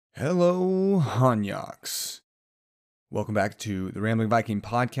Hello, Hanyaks. Welcome back to the Rambling Viking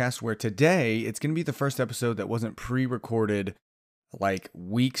podcast, where today it's going to be the first episode that wasn't pre-recorded like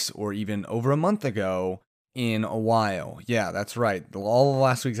weeks or even over a month ago in a while. Yeah, that's right. All of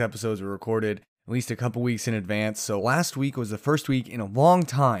last week's episodes were recorded at least a couple weeks in advance. So last week was the first week in a long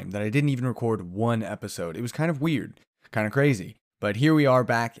time that I didn't even record one episode. It was kind of weird, kind of crazy. But here we are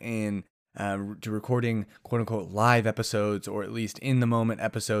back in to recording quote-unquote live episodes, or at least in-the-moment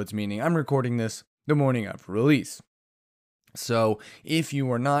episodes, meaning I'm recording this the morning of release. So if you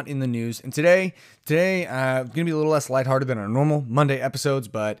are not in the news, and today going to be a little less lighthearted than our normal Monday episodes,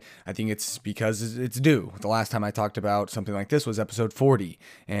 but I think it's because it's due. The last time I talked about something like this was episode 40,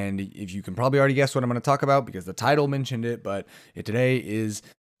 and if you can probably already guess what I'm going to talk about because the title mentioned it, but today is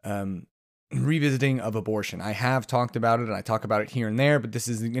revisiting of abortion. I have talked about it, and I talk about it here and there, but this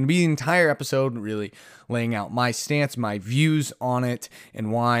is going to be the entire episode really laying out my stance, my views on it,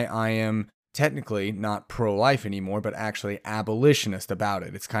 and why I am technically not pro-life anymore, but actually abolitionist about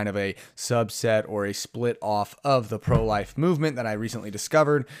it. It's kind of a subset or a split off of the pro-life movement that I recently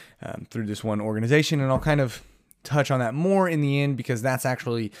discovered through this one organization, and I'll kind of touch on that more in the end because that's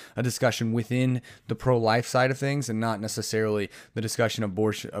actually a discussion within the pro-life side of things and not necessarily the discussion of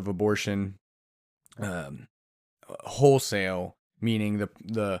abortion wholesale, meaning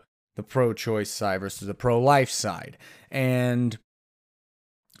the pro-choice side versus the pro-life side. And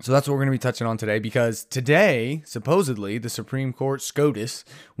so that's what we're going to be touching on today, because today, supposedly, the Supreme Court, SCOTUS,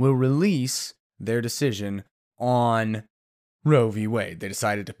 will release their decision on Roe v. Wade. They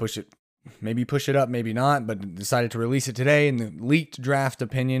decided to push it up, maybe not, but decided to release it today in the leaked draft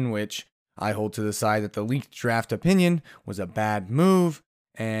opinion, which I hold to the side that the leaked draft opinion was a bad move,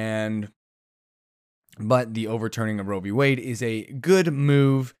 but the overturning of Roe v. Wade is a good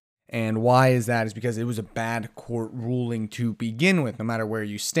move. And why is that? Is because it was a bad court ruling to begin with, no matter where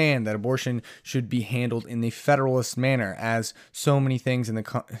you stand, that abortion should be handled in the federalist manner, as so many things in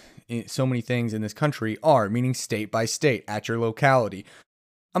this country are, meaning state by state, at your locality.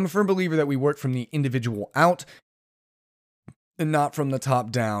 I'm a firm believer that we work from the individual out and not from the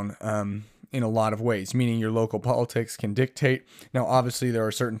top down in a lot of ways, meaning your local politics can dictate. Now, obviously, there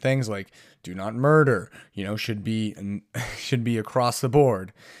are certain things like do not murder, should be across the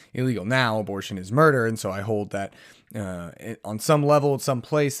board illegal. Now, abortion is murder, and so I hold that on some level, at some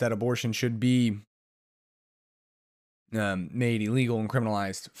place, that abortion should be made illegal and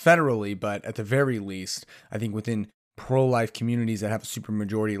criminalized federally, but at the very least, I think within pro-life communities that have a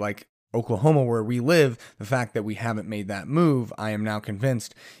supermajority like Oklahoma, where we live, the fact that we haven't made that move, I am now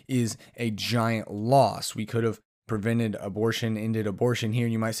convinced, is a giant loss. We could have prevented abortion, ended abortion here,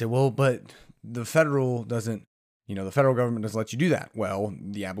 and you might say, well, but the federal government doesn't let you do that. Well,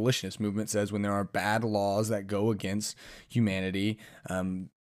 the abolitionist movement says when there are bad laws that go against humanity,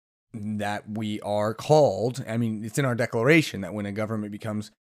 that we are called, it's in our declaration that when a government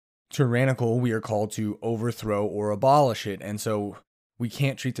becomes tyrannical, we are called to overthrow or abolish it. And so we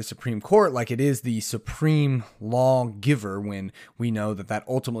can't treat the Supreme Court like it is the supreme lawgiver when we know that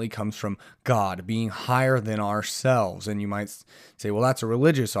ultimately comes from God, being higher than ourselves. And you might say, well, that's a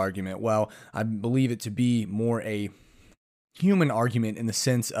religious argument. Well, I believe it to be more a human argument in the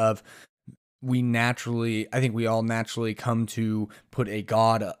sense of I think we all naturally come to put a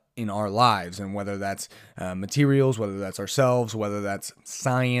God in our lives, and whether that's materials, whether that's ourselves, whether that's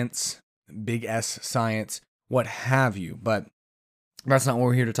science, big S science, what have you. But that's not what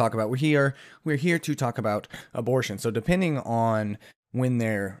we're here to talk about. We're here to talk about abortion. So depending on when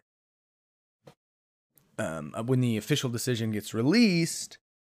the official decision gets released,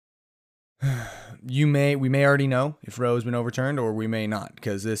 we may already know if Roe has been overturned, or we may not,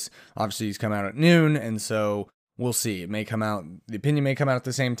 because this obviously has come out at noon, and so we'll see. The opinion may come out at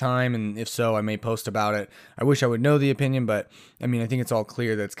the same time, and if so, I may post about it. I wish I would know the opinion, but I think it's all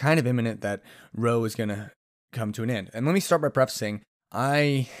clear that it's kind of imminent that Roe is going to come to an end. And let me start by prefacing,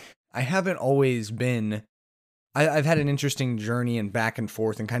 I haven't always been, I've had an interesting journey and back and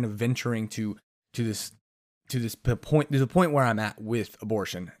forth and kind of venturing to this point. There's a point where I'm at with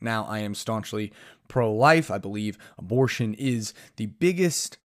abortion. Now, I am staunchly pro-life. I believe abortion is the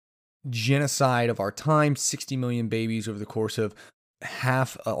biggest genocide of our time. 60 million babies over the course of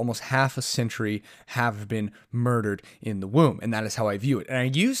almost half a century have been murdered in the womb, and that is how I view it. And I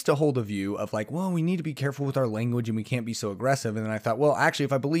used to hold a view of like, well, we need to be careful with our language and we can't be so aggressive. And then I thought, well, actually,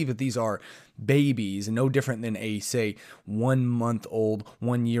 if I believe that these are babies, no different than a, say, 1 month old,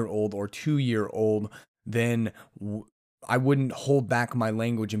 1 year old, or 2 year old, then I wouldn't hold back my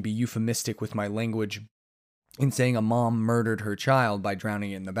language and be euphemistic with my language in saying a mom murdered her child by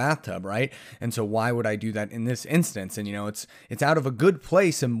drowning it in the bathtub, right? And so why would I do that in this instance? And it's out of a good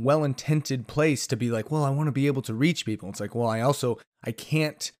place and well-intended place to be like, well, I want to be able to reach people. It's like, well, I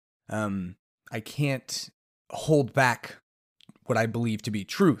can't hold back what I believe to be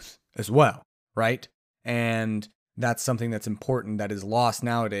truth as well, right? And that's something that's important that is lost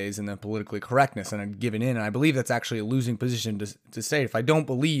nowadays in the politically correctness and I've given in. And I believe that's actually a losing position to say. If I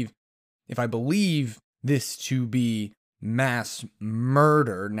believe this to be mass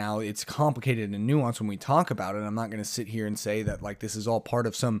murder, now it's complicated and nuanced when we talk about it. I'm not going to sit here and say that like this is all part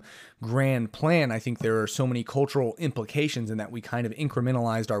of some grand plan. I think there are so many cultural implications in that we kind of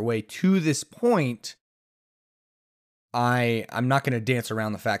incrementalized our way to this point. I'm not going to dance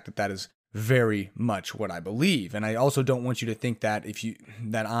around the fact that that is very much what I believe. And I also don't want you to think that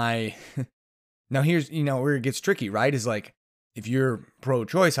now here's, where it gets tricky, right? Is like, if you're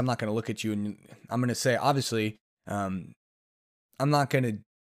pro-choice, I'm not going to look at you and I'm going to say, obviously, I'm not going to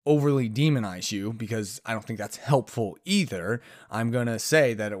overly demonize you because I don't think that's helpful either. I'm going to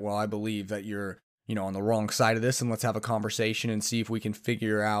say that, well, I believe that you're, on the wrong side of this and let's have a conversation and see if we can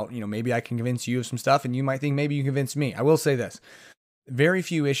figure out, maybe I can convince you of some stuff and you might think maybe you convince me. I will say this, very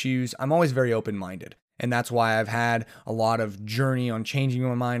few issues. I'm always very open-minded. And that's why I've had a lot of journey on changing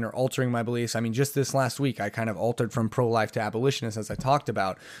my mind or altering my beliefs. I mean, just this last week, I kind of altered from pro-life to abolitionist, as I talked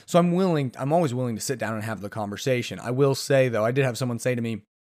about. So I'm always willing to sit down and have the conversation. I will say, though, I did have someone say to me,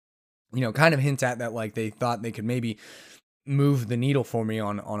 kind of hint at that, like they thought they could maybe move the needle for me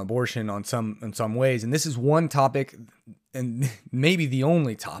on abortion in some ways. And this is one topic, and maybe the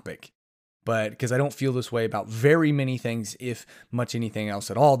only topic, but because I don't feel this way about very many things, if much anything else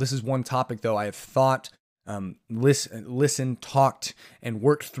at all. This is one topic, though, I have thought, listened, talked, and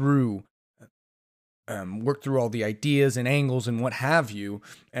worked through all the ideas and angles and what have you,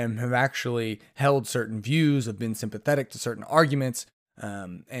 and have actually held certain views, have been sympathetic to certain arguments,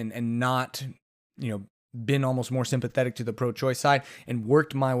 and not, been almost more sympathetic to the pro-choice side and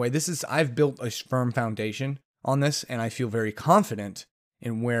worked my way. I've built a firm foundation on this, and I feel very confident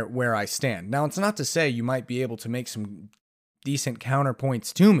in where I stand. Now, it's not to say you might be able to make some decent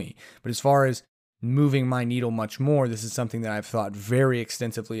counterpoints to me, but as far as moving my needle much more, this is something that I've thought very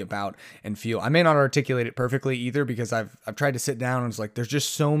extensively about and feel. I may not articulate it perfectly either because I've tried to sit down and it's like there's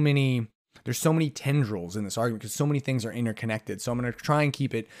so many tendrils in this argument because so many things are interconnected. So I'm going to try and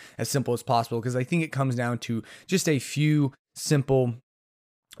keep it as simple as possible because I think it comes down to just a few simple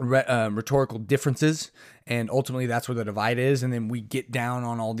rhetorical differences, and ultimately that's where the divide is. And then we get down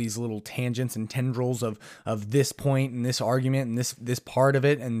on all these little tangents and tendrils of this point and this argument and this part of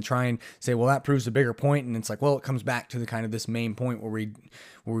it, and try and say, well, that proves a bigger point. And it's like, well, it comes back to the kind of this main point where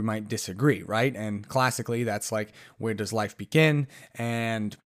we might disagree, right? And classically, that's like, where does life begin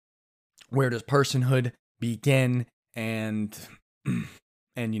and where does personhood begin? And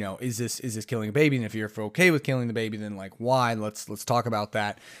is this killing a baby? And if you're okay with killing the baby, then like why? Let's talk about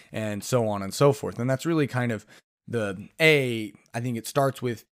that, and so on and so forth. And that's really kind of I think it starts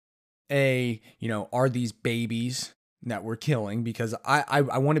with are these babies that we're killing? Because I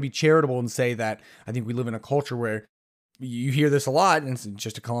want to be charitable and say that I think we live in a culture where you hear this a lot, and it's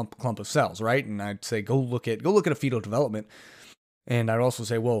just a clump of cells, right? And I'd say go look at a fetal development. And I'd also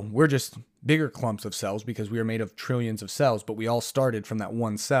say, well, we're just bigger clumps of cells because we are made of trillions of cells, but we all started from that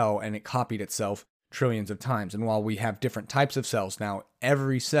one cell and it copied itself trillions of times. And while we have different types of cells now,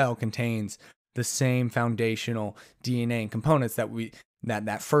 every cell contains the same foundational DNA and components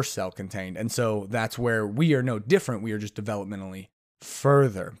that first cell contained. And so that's where we are no different. We are just developmentally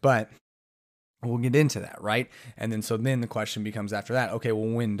further. But we'll get into that, right? And then the question becomes after that, okay, well,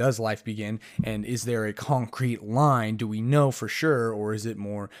 when does life begin? And is there a concrete line? Do we know for sure? Or is it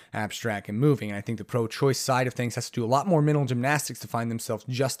more abstract and moving? And I think the pro-choice side of things has to do a lot more mental gymnastics to find themselves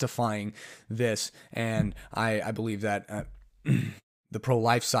justifying this. And I believe that the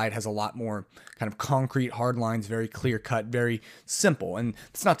pro-life side has a lot more kind of concrete, hard lines, very clear cut, very simple. And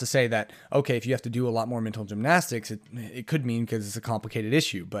it's not to say that, okay, if you have to do a lot more mental gymnastics, it could mean because it's a complicated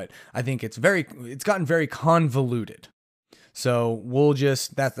issue. But I think it's gotten very convoluted. So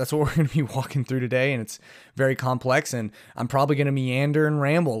that's what we're going to be walking through today. And it's very complex, and I'm probably going to meander and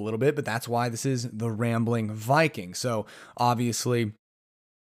ramble a little bit, but that's why this is the Rambling Viking. So obviously,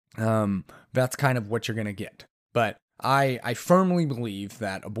 that's kind of what you're going to get. But I firmly believe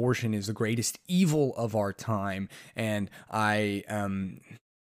that abortion is the greatest evil of our time, and I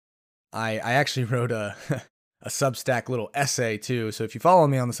actually wrote a Substack little essay too. So if you follow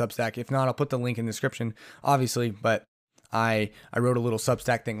me on the Substack, if not, I'll put the link in the description, obviously. But I wrote a little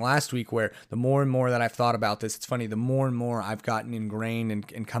Substack thing last week where the more and more that I've thought about this, it's funny, the more and more I've gotten ingrained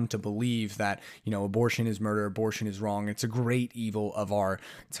and come to believe that, abortion is murder, abortion is wrong. It's a great evil of our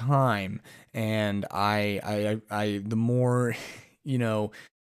time. And the more,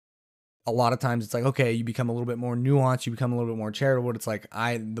 a lot of times it's like, okay, you become a little bit more nuanced, you become a little bit more charitable. It's like,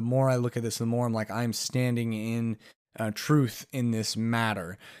 the more I look at this, the more I'm like, I'm standing in truth in this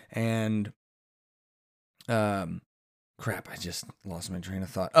matter. And, crap, I just lost my train of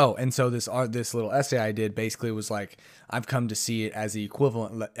thought. Oh, and so this little essay I did basically was like, I've come to see it as the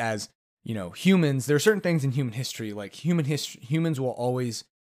equivalent as, humans. There are certain things in human history, like humans will always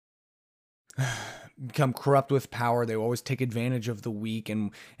become corrupt with power. They always take advantage of the weak.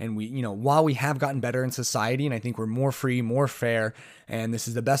 And we, while we have gotten better in society, and I think we're more free, more fair, and this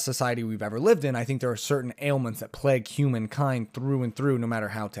is the best society we've ever lived in, I think there are certain ailments that plague humankind through and through, no matter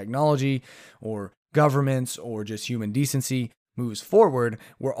how technology or governments or just human decency moves forward,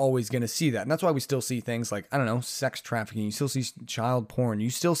 we're always going to see that. And that's why we still see things like, I don't know, sex trafficking. You still see child porn. You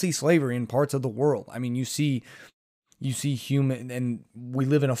still see slavery in parts of the world. I mean, you see human, and we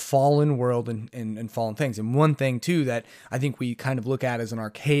live in a fallen world and fallen things. And one thing too that I think we kind of look at as an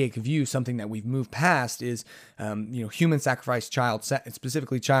archaic view, something that we've moved past, is human sacrifice,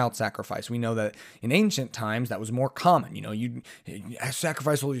 specifically child sacrifice. We know that in ancient times that was more common. You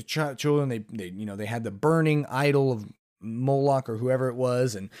sacrifice all your children. They had the burning idol of Moloch or whoever it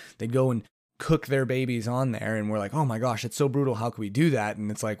was, and they'd go and cook their babies on there. And we're like, oh my gosh, it's so brutal. How could we do that? And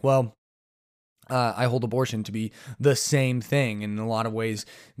it's like, well, I hold abortion to be the same thing. And in a lot of ways,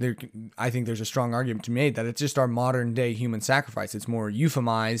 I think there's a strong argument to be made that it's just our modern day human sacrifice. It's more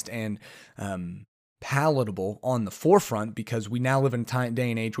euphemized and palatable on the forefront because we now live in a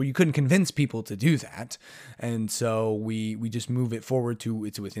day and age where you couldn't convince people to do that. And so we just move it forward to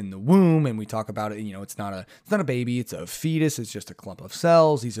it's within the womb, and we talk about it, it's not a baby, it's a fetus, it's just a clump of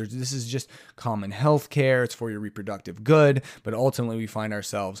cells. This is just common health care. It's for your reproductive good, but ultimately we find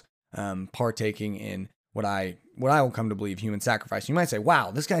ourselves partaking in what I will come to believe human sacrifice. You might say,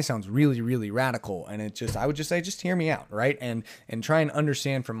 wow, this guy sounds really, really radical. And I would just say, just hear me out, right? And try and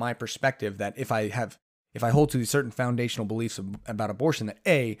understand from my perspective that if I hold to these certain foundational beliefs about abortion,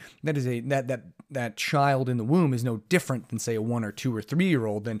 that child in the womb is no different than, say, a 1 or 2 or 3 year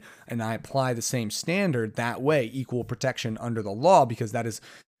old, and I apply the same standard that way, equal protection under the law, because that is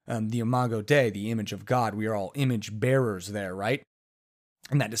the imago Dei, the image of God. We are all image bearers there, right?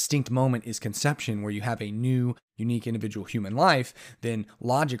 And that distinct moment is conception, where you have a new, unique individual human life, then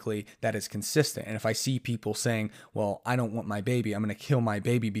logically that is consistent. And if I see people saying, well, I don't want my baby, I'm going to kill my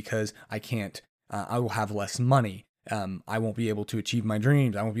baby because I can't, I will have less money, I won't be able to achieve my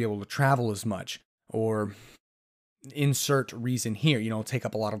dreams, I won't be able to travel as much, or insert reason here, take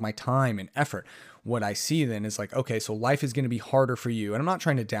up a lot of my time and effort. What I see then is like, okay, so life is going to be harder for you. And I'm not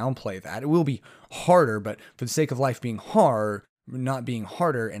trying to downplay that. It will be harder, but for the sake of life being hard, not being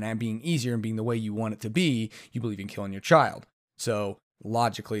harder and being easier and being the way you want it to be, you believe in killing your child. So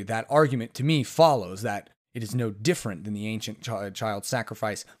logically, that argument to me follows that it is no different than the ancient child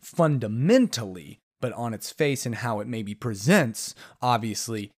sacrifice fundamentally, but on its face and how it maybe presents,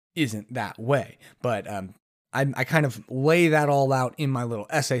 obviously isn't that way. But I kind of lay that all out in my little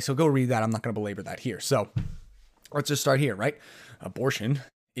essay, so go read that. I'm not going to belabor that here. So let's just start here, right?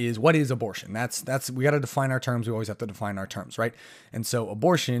 What is abortion? That's we got to define our terms. We always have to define our terms, right? And so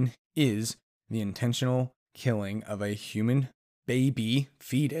abortion is the intentional killing of a human baby,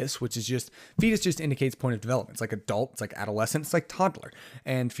 fetus, which is fetus just indicates point of development. It's like adult, it's like adolescent, it's like toddler.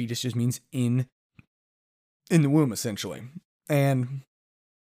 And fetus just means in the womb, essentially. And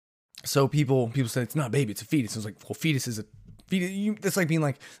so people say it's not a baby, it's a fetus. It's like, well, fetus is a fetus. That's like being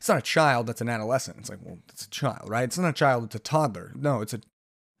like, it's not a child, that's an adolescent. It's like, well, it's a child, right? It's not a child, it's a toddler. No, it's a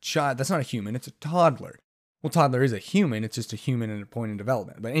child. That's not a human, it's a toddler. Well, toddler is a human, it's just a human at a point in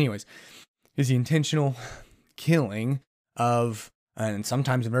development. But anyways, is the intentional killing of, and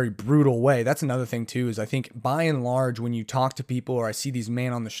sometimes a very brutal way. That's another thing too, is I think by and large, when you talk to people, or I see these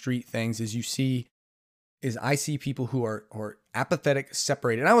man on the street things, I see people who are apathetic,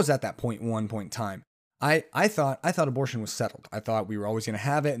 separated. I was at that one point in time. I thought abortion was settled. I thought we were always going to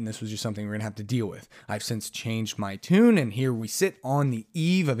have it, and this was just something we we're going to have to deal with. I've since changed my tune, and here we sit on the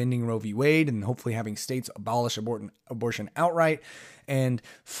eve of ending Roe v. Wade and hopefully having states abolish abortion outright and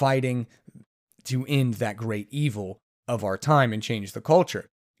fighting to end that great evil of our time and change the culture.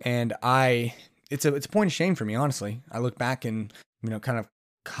 And it's a point of shame for me, honestly. I look back in, kind of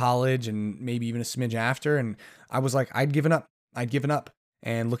college and maybe even a smidge after, and I was like, I'd given up.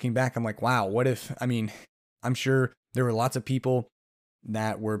 And looking back, I'm like, wow, I'm sure there were lots of people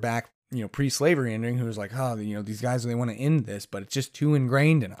that were back pre-slavery ending who was like, oh, these guys, they want to end this, but it's just too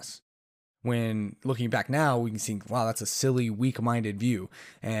ingrained in us. When looking back now, we can see, wow, that's a silly, weak-minded view.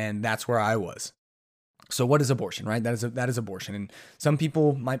 And that's where I was. So what is abortion, right? That is abortion. And some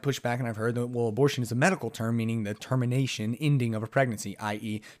people might push back, and I've heard that, well, abortion is a medical term, meaning the termination, ending of a pregnancy,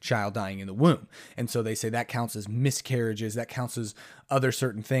 i.e. child dying in the womb. And so they say that counts as miscarriages, that counts as other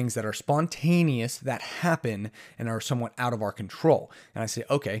certain things that are spontaneous, that happen and are somewhat out of our control. And I say,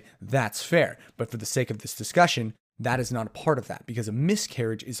 okay, that's fair. But for the sake of this discussion, that is not a part of that, because a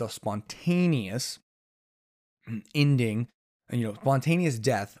miscarriage is a spontaneous ending, spontaneous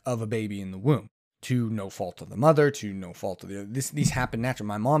death of a baby in the womb, to no fault of the mother, to no fault of the other. These happen naturally.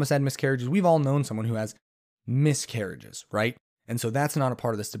 My mom has had miscarriages. We've all known someone who has miscarriages, right? And so that's not a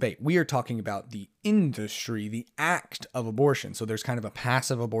part of this debate. We are talking about the industry, the act of abortion. So there's kind of a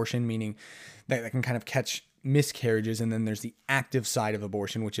passive abortion, meaning that can kind of catch miscarriages. And then there's the active side of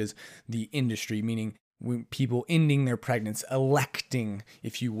abortion, which is the industry, meaning people ending their pregnancy, electing,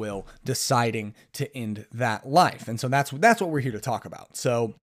 if you will, deciding to end that life. And so that's what we're here to talk about.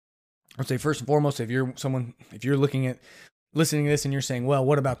 So I'd say first and foremost, if you're listening to this and you're saying, well,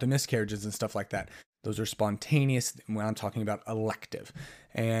 what about the miscarriages and stuff like that? Those are spontaneous when I'm talking about elective.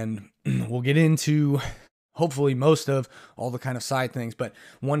 And we'll get into hopefully most of all the kind of side things. But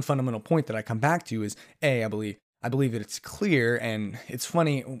one fundamental point that I come back to is, I believe that it's clear. And it's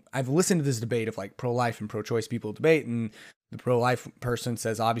funny, I've listened to this debate of like pro-life and pro-choice people debate, and the pro-life person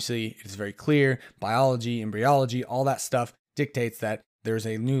says, obviously, it is very clear, biology, embryology, all that stuff dictates that there's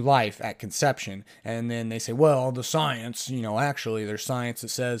a new life at conception. And then they say, well, the science, actually there's science that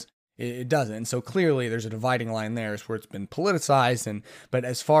says it doesn't. And so clearly there's a dividing line there, is where it's been politicized. But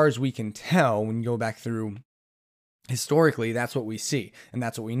as far as we can tell, when you go back through historically, that's what we see and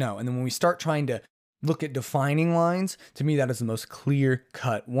that's what we know. And then when we start trying to look at defining lines, to me, that is the most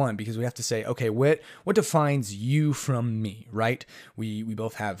clear-cut one, because we have to say, okay, what defines you from me, right? We're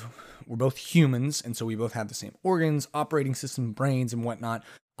both humans, and so we both have the same organs, operating system, brains, and whatnot.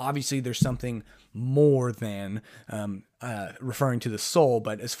 Obviously, there's something more than referring to the soul,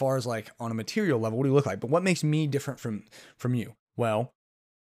 but as far as like on a material level, what do you look like? But what makes me different from you? Well,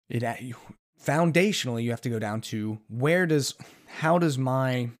 foundationally, you have to go down to how does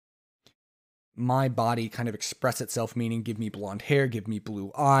my body kind of express itself, meaning give me blonde hair, give me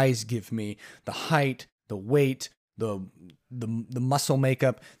blue eyes, give me the height, the weight, the muscle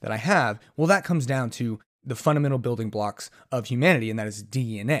makeup that I have. Well, that comes down to the fundamental building blocks of humanity, and that is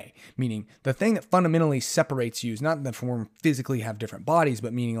DNA, meaning the thing that fundamentally separates you is not that we physically have different bodies,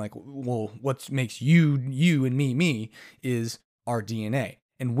 but meaning like, well, what makes you and me is our DNA.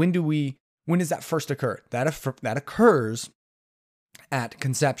 And when does that first occur? That occurs at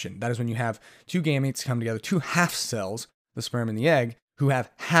conception. That is when you have two gametes come together, two half cells, the sperm and the egg, who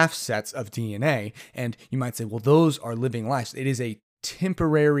have half sets of DNA. And you might say, well, those are living lives. It is a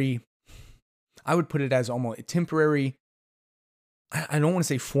temporary, I would put it as almost a temporary, I don't want to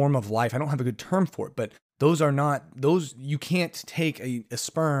say form of life. I don't have a good term for it, but you can't take a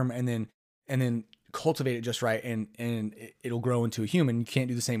sperm and then cultivate it just right and it'll grow into a human. You can't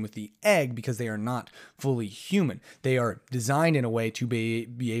do the same with the egg, because they are not fully human. They are designed in a way to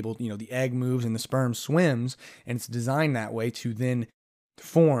be able, the egg moves and the sperm swims, and it's designed that way to then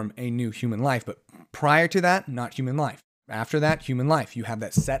form a new human life. But prior to that, not human life. After that, human life. You have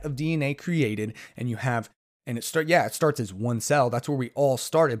that set of DNA created, and it starts as one cell. That's where we all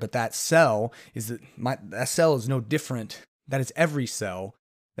started, but that cell is no different. That is every cell.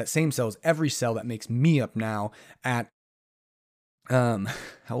 That same cell is every cell that makes me up now at, how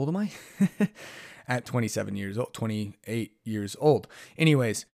old am I? At 27 years old, 28 years old.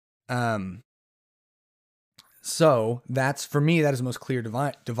 Anyways, so that's, for me, that is the most clear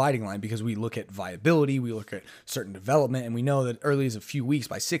dividing line, because we look at viability, we look at certain development, and we know that early as a few weeks,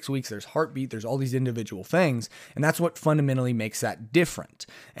 by 6 weeks, there's heartbeat, there's all these individual things, and that's what fundamentally makes that different.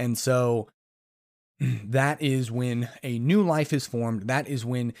 And so that is when a new life is formed. That is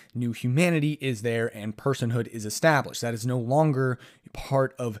when new humanity is there and personhood is established. That is no longer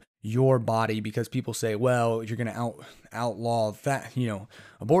part of your body, because people say, well, if you're going to outlaw that,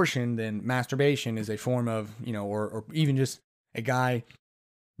 abortion, then masturbation is a form of, or even just a guy.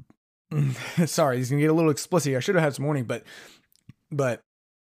 Sorry, he's going to get a little explicit. I should have had some warning, but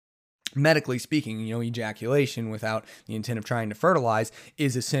medically speaking, ejaculation without the intent of trying to fertilize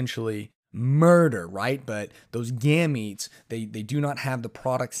is essentially murder, right? But those gametes, they do not have the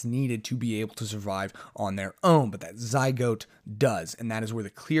products needed to be able to survive on their own, but that zygote does, and that is where the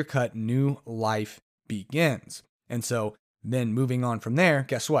clear-cut new life begins. And so Then moving on from there,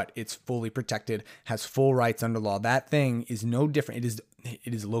 guess what? It's fully protected, has full rights under law. That thing is no different.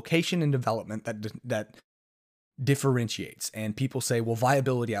 It is location and development that differentiates. And people say, well,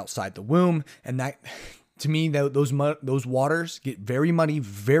 viability outside the womb, and that, to me, those waters get very muddy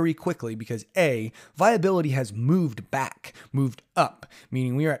very quickly because viability has moved up,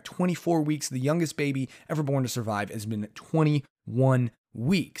 meaning we are at 24 weeks. The youngest baby ever born to survive has been at 21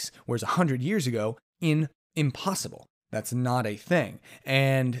 weeks, whereas 100 years ago, impossible. That's not a thing.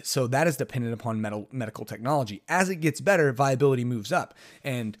 And so that is dependent upon medical technology. As it gets better, viability moves up.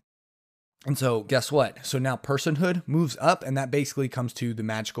 And so guess what? So now personhood moves up, and that basically comes to the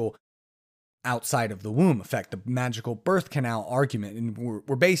magical outside of the womb effect, the magical birth canal argument. And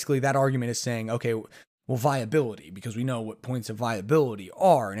we're basically, that argument is saying, okay, well, viability, because we know what points of viability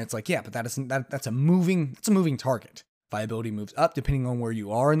are. And it's like, yeah, but that's a moving target. Viability moves up depending on where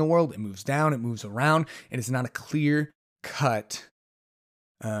you are in the world. It moves down, it moves around, and it's not a clear cut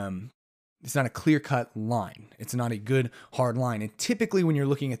line. It's not a good hard line. And typically when you're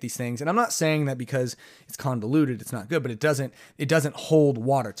looking at these things, and I'm not saying that because it's convoluted it's not good, but it doesn't hold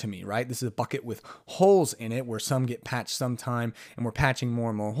water to me, right? This is a bucket with holes in it where some get patched sometime, and we're patching more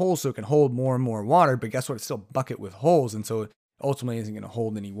and more holes so it can hold more and more water. But guess what? It's still a bucket with holes, and so it ultimately isn't going to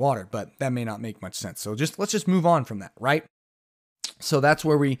hold any water. But that may not make much sense. So let's just move on from that, right? So that's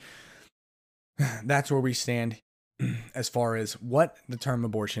where we stand as far as what the term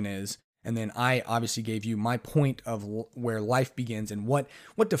abortion is. And then I obviously gave you my point of where life begins and what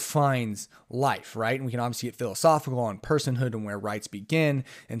defines life, right? And we can obviously get philosophical on personhood and where rights begin.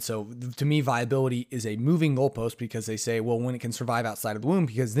 And so to me, viability is a moving goalpost, because they say, well, when it can survive outside of the womb,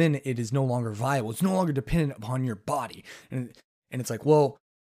 because then it is no longer viable. It's no longer dependent upon your body. And it's like, well,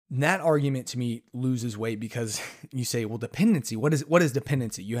 that argument to me loses weight, because you say, well, dependency, what is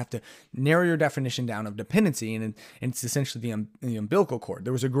dependency? You have to narrow your definition down of dependency, and it's essentially the umbilical cord.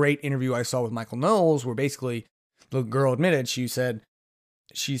 There was a great interview I saw with Michael Knowles where basically the girl admitted, she said,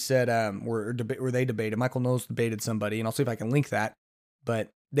 where they debated, Michael Knowles debated somebody, and I'll see if I can link that, but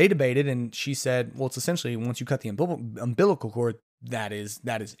they debated, and she said, well, it's essentially once you cut the umbilical cord, that is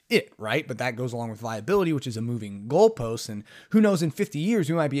it, right? But that goes along with viability, which is a moving goalpost. And who knows, in 50 years,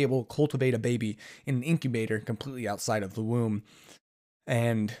 we might be able to cultivate a baby in an incubator completely outside of the womb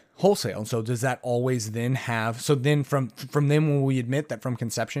and wholesale. And so does that always then so then from then when we admit that from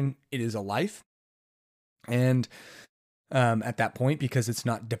conception, it is a life? And at that point, because it's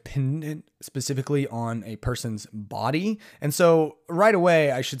not dependent specifically on a person's body. And so right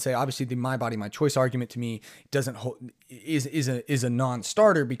away, I should say, obviously the my body, my choice argument to me is a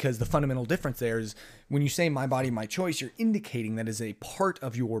non-starter, because the fundamental difference there is when you say my body, my choice, you're indicating that is a part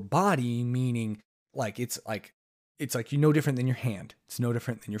of your body, meaning it's like you're no different than your hand. It's no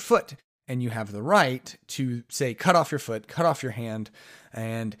different than your foot. And you have the right to say, cut off your foot, cut off your hand.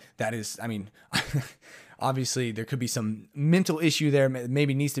 And that is, obviously, there could be some mental issue there,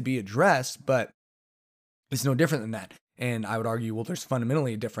 maybe needs to be addressed, but it's no different than that. And I would argue, well, there's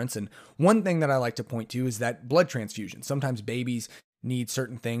fundamentally a difference. And one thing that I like to point to is that blood transfusion. Sometimes babies need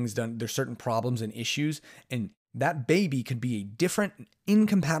certain things done. There's certain problems and issues, and that baby could be a different,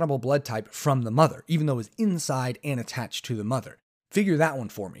 incompatible blood type from the mother, even though it's inside and attached to the mother. Figure that one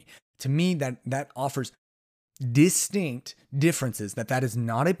for me. To me, that offers distinct differences, that is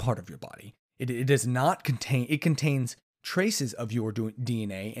not a part of your body. It does not contain, it contains traces of your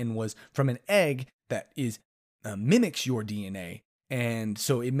DNA and was from an egg that mimics your DNA. And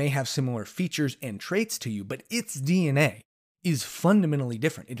so it may have similar features and traits to you, but its DNA is fundamentally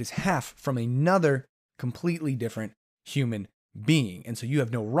different. It is half from another completely different human being. And so you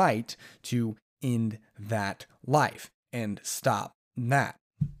have no right to end that life and stop that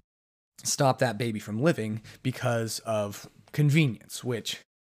baby from living because of convenience, which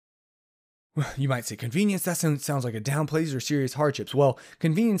you might say convenience, that sounds like a downplays or serious hardships. Well,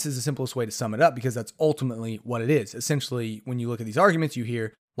 convenience is the simplest way to sum it up, because that's ultimately what it is. Essentially, when you look at these arguments, you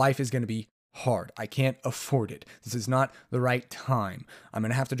hear life is going to be hard. I can't afford it. This is not the right time. I'm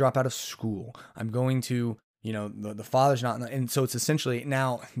going to have to drop out of school. I'm going to, the father's not. And so it's essentially,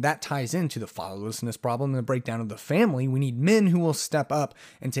 now that ties into the fatherlessness problem and the breakdown of the family. We need men who will step up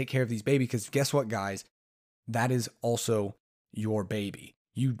and take care of these babies, because guess what, guys? That is also your baby.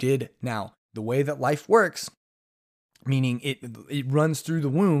 You did. Now, the way that life works, meaning it runs through the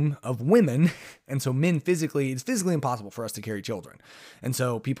womb of women, and so it's physically impossible for us to carry children. And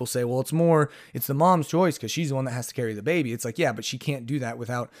so people say, well, it's the mom's choice because she's the one that has to carry the baby. It's like, yeah, but she can't do that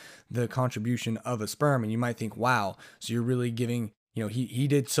without the contribution of a sperm. And you might think, wow, so you're really giving he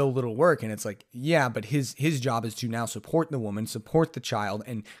did so little work. And it's like, yeah, but his job is to now support the woman, support the child,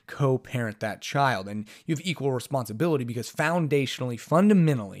 and co-parent that child. And you have equal responsibility because foundationally,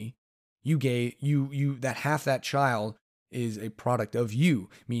 fundamentally, that half that child is a product of you,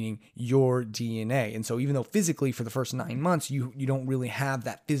 meaning your DNA. And so even though physically for the first 9 months, you don't really have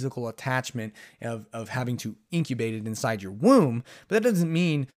that physical attachment of having to incubate it inside your womb, but that doesn't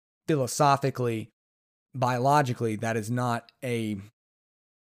mean philosophically, biologically, that is not that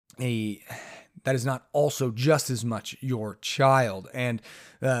is not also just as much your child. And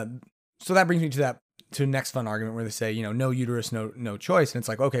so that brings me to the next fun argument where they say, no uterus, no choice. And it's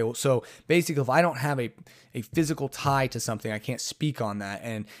like, okay, well, so basically if I don't have a physical tie to something, I can't speak on that.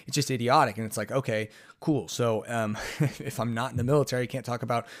 And it's just idiotic. And it's like, okay, cool. So if I'm not in the military, I can't talk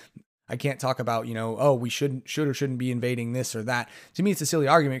about, oh, we should or shouldn't be invading this or that. To me, it's a silly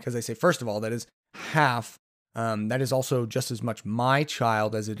argument because they say, first of all, that is half. That is also just as much my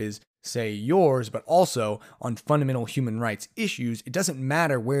child as it is, say, yours, but also on fundamental human rights issues, it doesn't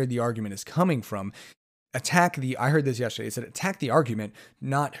matter where the argument is coming from. I heard this yesterday, it said attack the argument,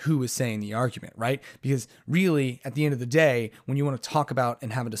 not who is saying the argument, right? Because really, at the end of the day, when you want to talk about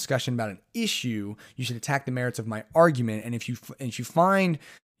and have a discussion about an issue, you should attack the merits of my argument. And if you find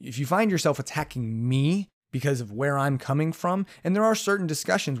yourself attacking me because of where I'm coming from, and there are certain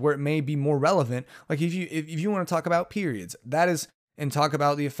discussions where it may be more relevant, like if you want to talk about periods, and talk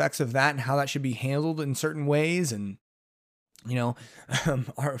about the effects of that and how that should be handled in certain ways, and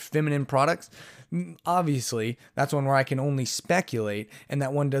our feminine products, obviously that's one where I can only speculate, and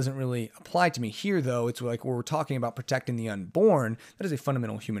that one doesn't really apply to me here. Though it's like where we're talking about protecting the unborn, that is a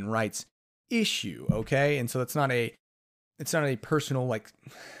fundamental human rights issue, okay? And so it's not a personal, like,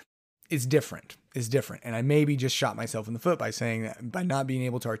 it's different. And I maybe just shot myself in the foot by saying that, by not being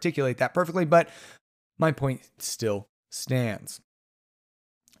able to articulate that perfectly, but my point still stands.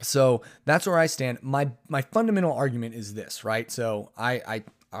 So that's where I stand. My fundamental argument is this, right? So I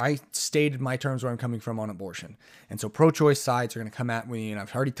stated my terms where I'm coming from on abortion. And so pro-choice sides are going to come at me, and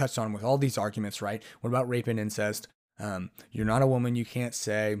I've already touched on with all these arguments, right? What about rape and incest? You're not a woman. You can't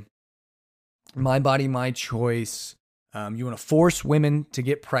say, my body, my choice. You want to force women to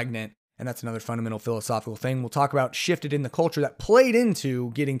get pregnant. And that's another fundamental philosophical thing we'll talk about, shifted in the culture that played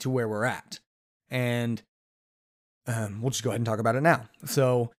into getting to where we're at. And we'll just go ahead and talk about it now.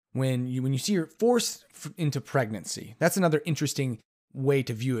 So when you see you're forced into pregnancy, that's another interesting way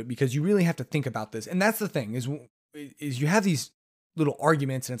to view it, because you really have to think about this. And that's the thing is you have these little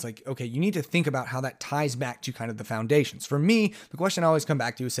arguments, and it's like, okay, you need to think about how that ties back to kind of the foundations. For me, the question I always come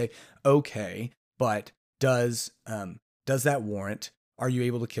back to is say, okay, but does that warrant? Are you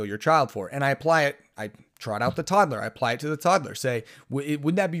able to kill your child for? And I apply it. I trot out the toddler. I apply it to the toddler. Say,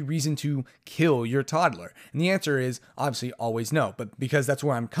 would that be reason to kill your toddler? And the answer is obviously always no. But because that's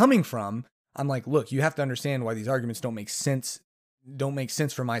where I'm coming from, I'm like, look, you have to understand why these arguments don't make sense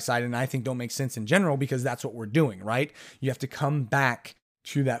from my side. And I think don't make sense in general, because that's what we're doing, right? You have to come back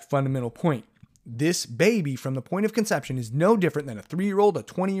to that fundamental point. This baby from the point of conception is no different than a 3-year-old, a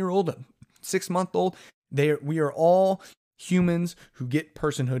 20-year-old, a 6-month-old. We are all humans who get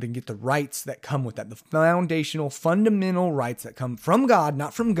personhood and get the rights that come with that, the foundational, fundamental rights that come from God,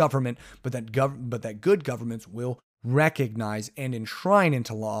 not from government, but that good governments will recognize and enshrine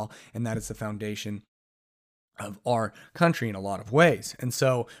into law, and that is the foundation of our country in a lot of ways. And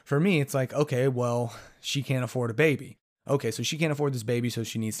so for me, it's like, okay, well, she can't afford a baby. Okay, so she can't afford this baby, so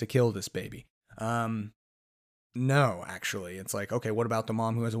she needs to kill this baby. No, actually, it's like, okay, what about the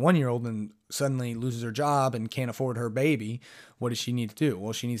mom who has a 1-year-old and suddenly loses her job and can't afford her baby? What does she need to do?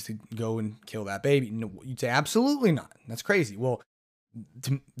 Well, she needs to go and kill that baby. No, you'd say, absolutely not. That's crazy. Well,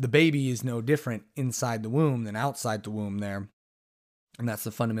 the baby is no different inside the womb than outside the womb there. And that's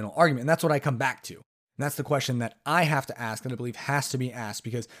the fundamental argument. And that's what I come back to. And that's the question that I have to ask, that I believe has to be asked,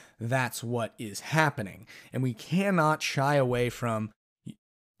 because that's what is happening. And we cannot shy away from.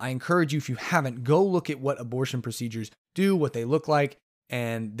 I encourage you, if you haven't, go look at what abortion procedures do, what they look like.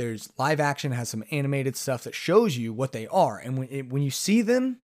 And there's live action, has some animated stuff that shows you what they are. And when you see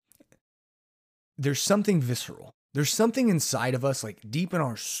them, there's something visceral. There's something inside of us, like deep in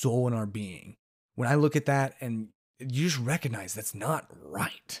our soul and our being. When I look at that, and you just recognize that's not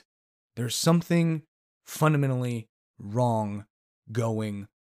right. There's something fundamentally wrong going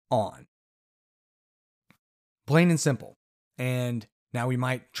on. Plain and simple. And now we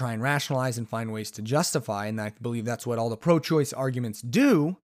might try and rationalize and find ways to justify, and I believe that's what all the pro-choice arguments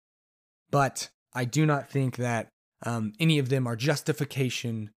do, but I do not think that any of them are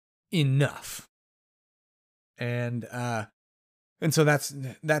justification enough. And so that's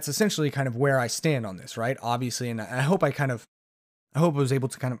essentially kind of where I stand on this, right? Obviously, and I hope I kind of I hope I was able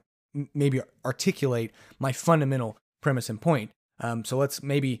to kind of maybe articulate my fundamental premise and point. So let's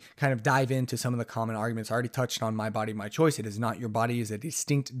maybe kind of dive into some of the common arguments. I already touched on my body, my choice. It is not your body. It is a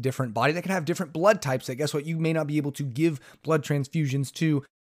distinct, different body that can have different blood types that, guess what, you may not be able to give blood transfusions to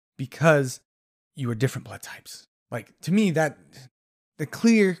because you are different blood types. Like, to me, that the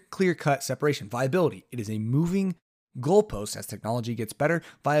clear-cut separation. Viability. It is a moving goalpost. As technology gets better,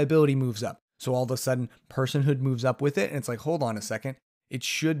 viability moves up. So all of a sudden, personhood moves up with it. And it's like, hold on a second. It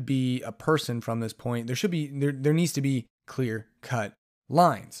should be a person from this point. There needs to be clear-cut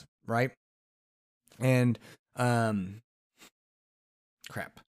lines, right? And, lost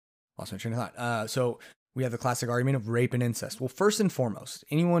my train of thought. So we have the classic argument of rape and incest. Well, first and foremost,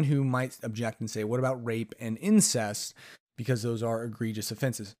 anyone who might object and say, what about rape and incest? Because those are egregious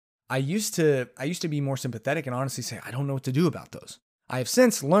offenses. I used to be more sympathetic and honestly say, I don't know what to do about those. I have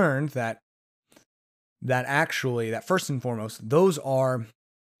since learned that actually, that first and foremost, those are,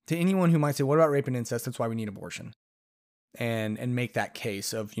 to anyone who might say, what about rape and incest? That's why we need abortion. And make that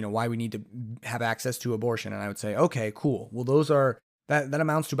case of, why we need to have access to abortion. And I would say, okay, cool. Well, those are, that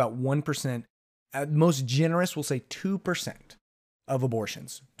amounts to about 1%. At most generous, we'll say 2% of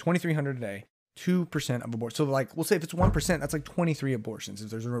abortions. 2,300 a day, 2% of abortions. So like, we'll say if it's 1%, that's like 23 abortions. If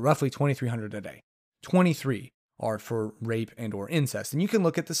there's roughly 2,300 a day, 23 are for rape and or incest. And you can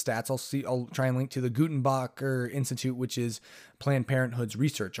look at the stats. I'll try and link to the Gutenbacher Institute, which is Planned Parenthood's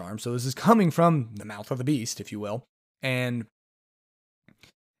research arm. So this is coming from the mouth of the beast, if you will. And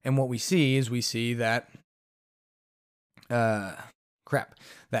what we see is that, that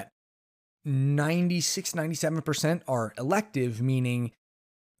 96, 97% are elective, meaning,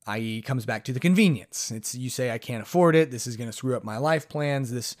 i.e. comes back to the convenience. It's, you say, I can't afford it. This is going to screw up my life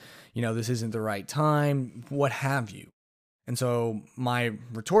plans. This isn't the right time, what have you. And so my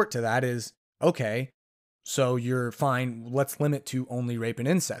retort to that is, okay, so you're fine. Let's limit to only rape and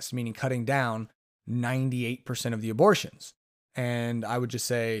incest, meaning cutting down 98% of the abortions. And I would just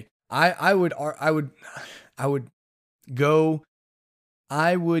say, I would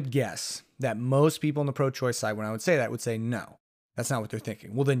guess that most people on the pro-choice side, when I would say that, would say, no, that's not what they're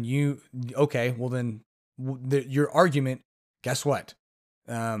thinking. Well, then your argument, guess what?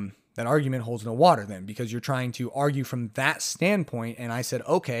 That argument holds no water then, because you're trying to argue from that standpoint. And I said,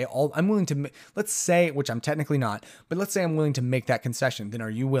 okay, I'm willing to, let's say, which I'm technically not, but let's say I'm willing to make that concession. Then are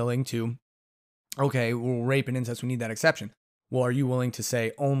you willing to, okay, well, rape and incest, we need that exception. Well, are you willing to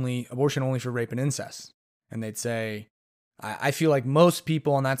say abortion only for rape and incest? And they'd say, I feel like most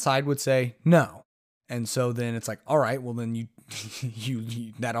people on that side would say no. And so then it's like, all right, well then you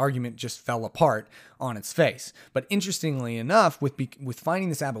that argument just fell apart on its face. But interestingly enough, with finding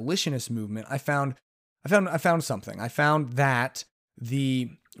this abolitionist movement, I found something. I found that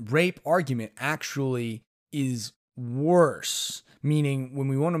the rape argument actually is worse. Meaning, when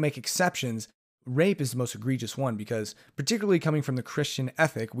we want to make exceptions, rape is the most egregious one, because particularly coming from the Christian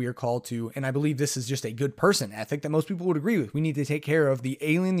ethic, we are called to, and I believe this is just a good person ethic that most people would agree with. We need to take care of the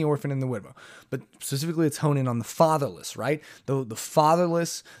alien, the orphan, and the widow. But specifically, it's honed in on the fatherless, right? The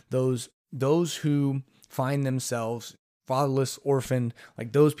fatherless, those who find themselves fatherless, orphan,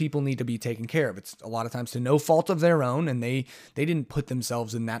 like those people need to be taken care of. It's a lot of times to no fault of their own, and they didn't put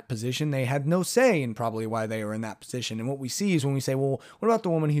themselves in that position. They had no say in probably why they were in that position. And what we see is when we say, well, what about the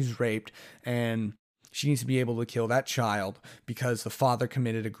woman who's raped and she needs to be able to kill that child because the father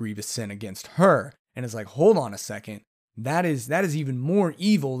committed a grievous sin against her? And it's like, hold on a second. That is even more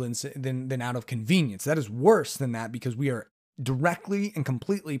evil than out of convenience. That is worse than that, because we are directly and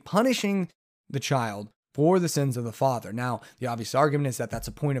completely punishing the child for the sins of the father. Now, the obvious argument is that that's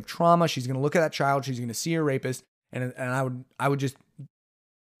a point of trauma. She's going to look at that child. She's going to see her rapist. And I would just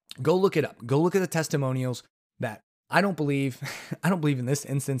go look it up. Go look at the testimonials. That I don't believe in this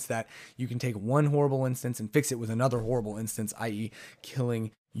instance that you can take one horrible instance and fix it with another horrible instance, i.e.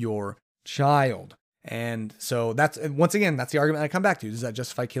 killing your child. And so that's the argument I come back to. Does that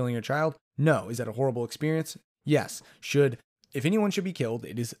justify killing your child? No. Is that a horrible experience? Yes. If anyone should be killed,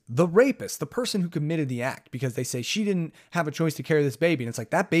 it is the rapist, the person who committed the act, because they say she didn't have a choice to carry this baby. And it's like,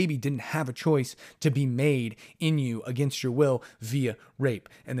 that baby didn't have a choice to be made in you against your will via rape.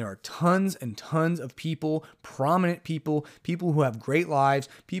 And there are tons and tons of people, prominent people who have great lives,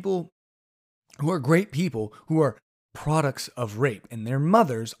 people who are great people who are products of rape. And their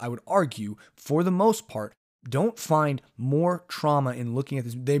mothers, I would argue, for the most part, don't find more trauma in looking at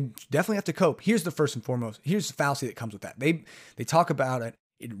this. They definitely have to cope. Here's the first and foremost. Here's the fallacy that comes with that. They talk about it.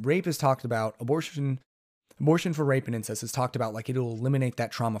 Rape is talked about. Abortion for rape and incest is talked about like it'll eliminate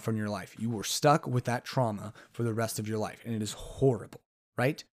that trauma from your life. You were stuck with that trauma for the rest of your life, and it is horrible,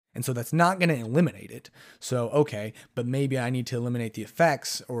 right? And so that's not going to eliminate it. So, okay, but maybe I need to eliminate the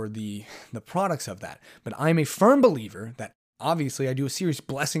effects or the products of that. But I'm a firm believer that obviously I do a series,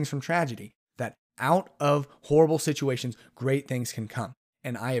 Blessings from Tragedy, that out of horrible situations, great things can come.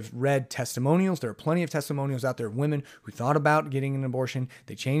 And I have read testimonials. There are plenty of testimonials out there of women who thought about getting an abortion.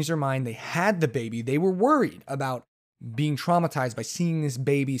 They changed their mind. They had the baby. They were worried about being traumatized by seeing this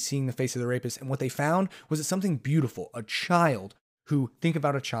baby, seeing the face of the rapist. And what they found was that something beautiful, a child think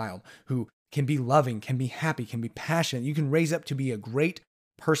about a child who can be loving, can be happy, can be passionate. You can raise up to be a great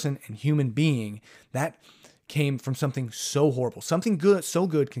person and human being. That came from something so horrible. Something good, so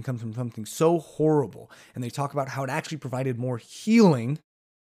good can come from something so horrible. And they talk about how it actually provided more healing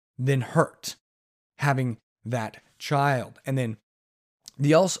than hurt, having that child. And then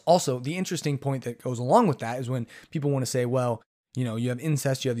also the interesting point that goes along with that is when people want to say, well, you have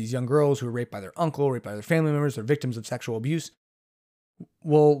incest, you have these young girls who are raped by their uncle, raped by their family members, they're victims of sexual abuse.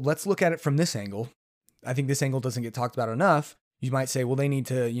 Well, let's look at it from this angle. I think this angle doesn't get talked about enough. You might say, well, they need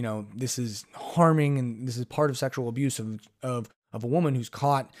to, this is harming and this is part of sexual abuse of a woman who's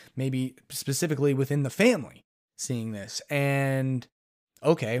caught maybe specifically within the family seeing this. And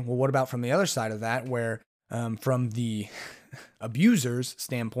okay, well, what about from the other side of that where from the abuser's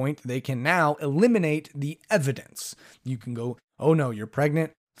standpoint, they can now eliminate the evidence. You can go, oh no, you're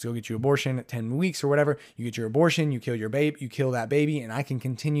pregnant. Let's go get you abortion at 10 weeks or whatever. You get your abortion, you kill your baby, you kill that baby, and I can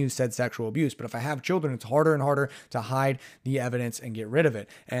continue said sexual abuse. But if I have children, it's harder and harder to hide the evidence and get rid of it.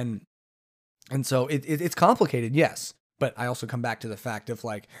 And so it's complicated, yes. But I also come back to the fact of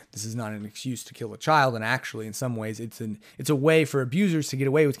this is not an excuse to kill a child. And actually, in some ways, it's a way for abusers to get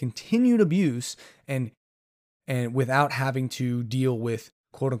away with continued abuse and without having to deal with,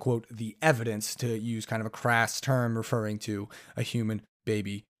 quote unquote, the evidence, to use kind of a crass term referring to a human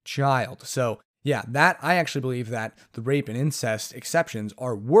baby child. So yeah, I actually believe that the rape and incest exceptions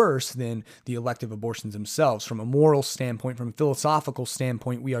are worse than the elective abortions themselves. From a moral standpoint, from a philosophical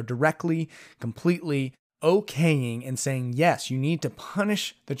standpoint, we are directly, completely okaying and saying, yes, you need to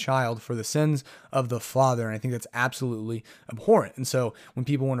punish the child for the sins of the father. And I think that's absolutely abhorrent. And so when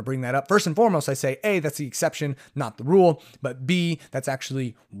people want to bring that up, first and foremost, I say, A, that's the exception, not the rule. But B, that's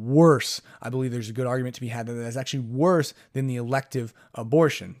actually worse. I believe there's a good argument to be had that that's actually worse than the elective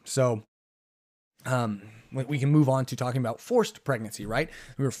abortion. So we can move on to talking about forced pregnancy, right?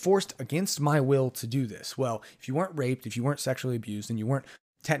 We were forced against my will to do this. Well, if you weren't raped, if you weren't sexually abused, then you weren't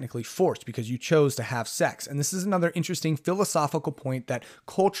technically forced because you chose to have sex. And this is another interesting philosophical point that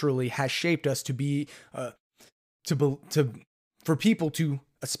culturally has shaped us to be, for people to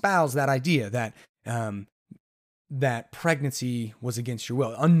espouse that idea that, that pregnancy was against your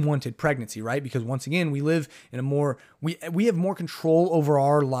will, unwanted pregnancy, right? Because once again, we live in we have more control over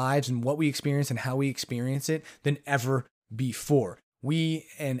our lives and what we experience and how we experience it than ever before.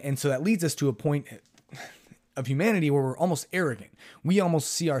 And so that leads us to a point of humanity where we're almost arrogant. We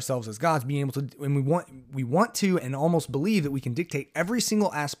almost see ourselves as gods, being able to, and we want to and almost believe that we can dictate every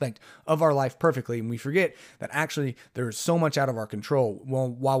single aspect of our life perfectly. And we forget that actually there is so much out of our control. Well,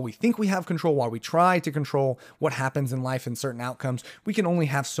 while we think we have control, while we try to control what happens in life and certain outcomes, we can only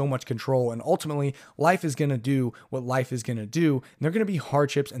have so much control. And ultimately, life is going to do what life is going to do. And there are going to be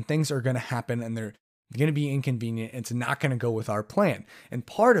hardships and things are going to happen and they're going to be inconvenient. And it's not going to go with our plan. And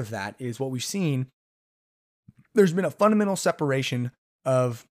part of that is what we've seen. There's been a fundamental separation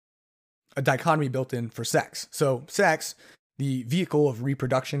of a dichotomy built in for sex. So sex, the vehicle of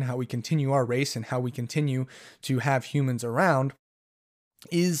reproduction, how we continue our race and how we continue to have humans around,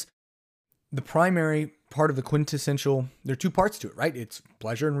 is the primary part of the quintessential. There are two parts to it, right? It's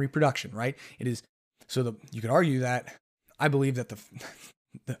pleasure and reproduction, right? It is. So you could argue that I believe that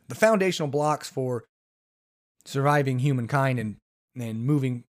the foundational blocks for surviving humankind and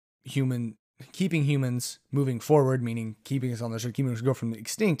keeping humans moving forward, meaning keeping us on this or keeping us go from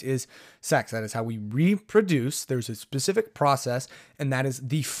extinct, is sex. That is how we reproduce. There's a specific process, and that is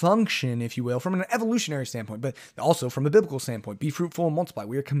the function, if you will, from an evolutionary standpoint, but also from a biblical standpoint. Be fruitful and multiply.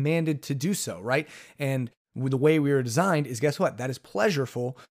 We are commanded to do so, right? And with the way we are designed is, guess what? That is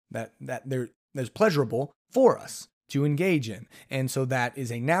pleasurable. That's pleasurable for us to engage in. And so that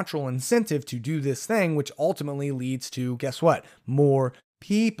is a natural incentive to do this thing, which ultimately leads to, guess what? More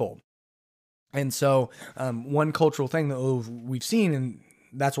people. And so one cultural thing that we've seen, and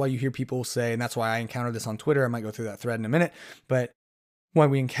that's why you hear people say, and that's why I encountered this on Twitter. I might go through that thread in a minute, but when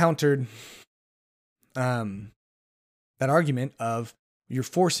we encountered that argument of you're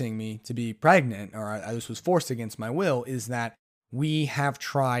forcing me to be pregnant, or this was forced against my will, is that we have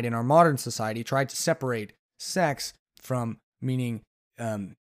tried in our modern society, tried to separate sex from, meaning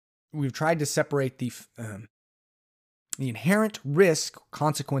we've tried to separate the inherent risk,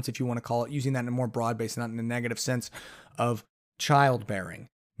 consequence, if you want to call it, using that in a more broad base, not in a negative sense, of childbearing,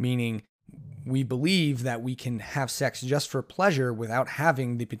 meaning we believe that we can have sex just for pleasure without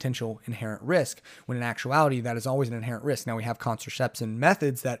having the potential inherent risk, when in actuality, that is always an inherent risk. Now, we have contraception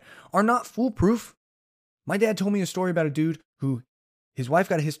methods that are not foolproof. My dad told me a story about a dude who his wife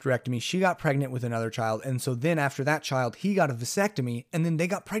got a hysterectomy, she got pregnant with another child, and so then after that child, he got a vasectomy, and then they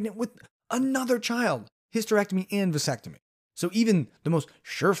got pregnant with another child, hysterectomy and vasectomy. So even the most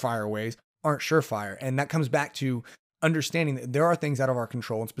surefire ways aren't surefire, and that comes back to understanding that there are things out of our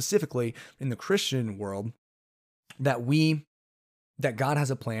control, and specifically in the Christian world, that God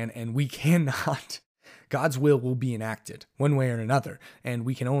has a plan, and we cannot, God's will be enacted one way or another, and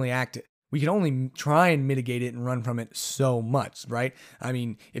we can only try and mitigate it and run from it so much, right? I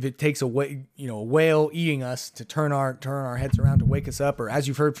mean, if it takes a whale eating us to turn our heads around to wake us up, or as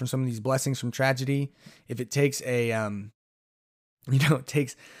you've heard from some of these blessings from tragedy, if it takes it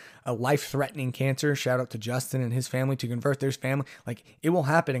takes a life-threatening cancer, shout out to Justin and his family, to convert their family, like, it will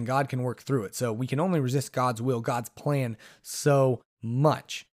happen and God can work through it. So we can only resist God's will, God's plan so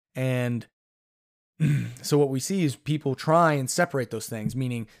much. And so what we see is people try and separate those things,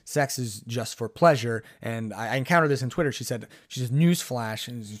 meaning sex is just for pleasure. And I encountered this on Twitter. She says, newsflash,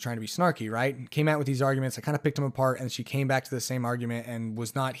 and she's trying to be snarky, right? Came out with these arguments. I kind of picked them apart, and she came back to the same argument and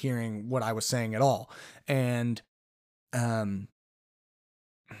was not hearing what I was saying at all. And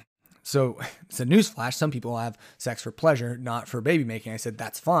so it's a newsflash. Some people have sex for pleasure, not for baby making. I said,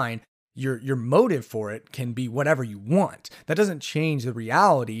 that's fine. Your motive for it can be whatever you want. That doesn't change the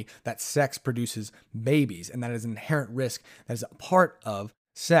reality that sex produces babies, and that is an inherent risk that is a part of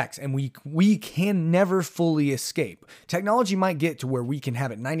sex, and we can never fully escape. Technology might get to where we can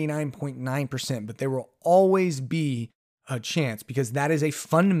have it 99.9%, but there will always be a chance, because that is a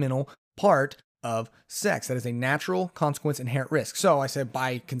fundamental part of sex. That is a natural consequence, inherent risk. So I said,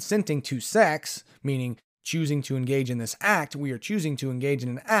 by consenting to sex, meaning choosing to engage in this act, we are choosing to engage in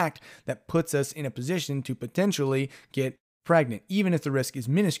an act that puts us in a position to potentially get pregnant, even if the risk is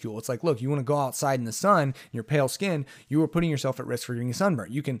minuscule. It's like, look, you want to go outside in the sun, your pale skin, you are putting yourself at risk for getting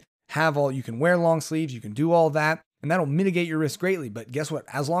sunburn. You can wear long sleeves, you can do all that, and that'll mitigate your risk greatly. But guess what?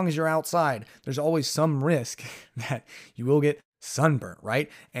 As long as you're outside, there's always some risk that you will get sunburnt, right?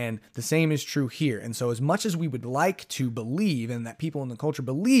 And the same is true here. And so as much as we would like to believe, and that people in the culture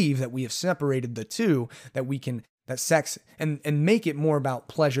believe, that we have separated the two, that sex, and make it more about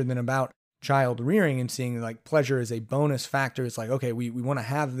pleasure than about child rearing, and seeing like pleasure as a bonus factor. It's like, okay, we want to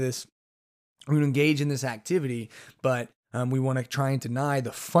have this, we want to engage in this activity, but we want to try and deny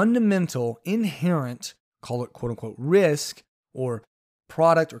the fundamental, inherent, call it quote unquote risk or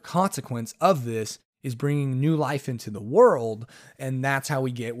product or consequence of this, is bringing new life into the world. And that's how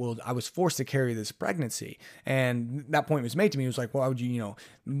we get, well, I was forced to carry this pregnancy. And that point was made to me. It was like, why would you,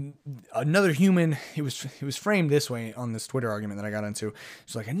 another human, it was framed this way on this Twitter argument that I got into.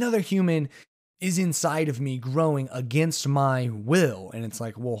 It's like, another human is inside of me growing against my will. And it's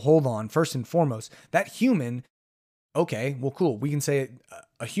like, well, hold on. First and foremost, that human, okay, well, cool. We can say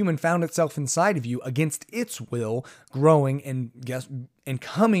a human found itself inside of you against its will, growing and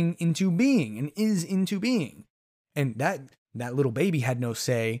coming into being, and is into being. And that little baby had no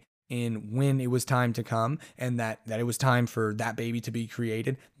say in when it was time to come, and that it was time for that baby to be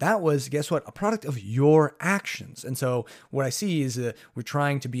created. That was, guess what? A product of your actions. And so what I see is we're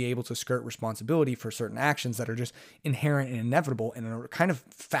trying to be able to skirt responsibility for certain actions that are just inherent and inevitable and are kind of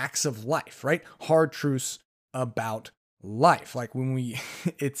facts of life, right? Hard truths about life, like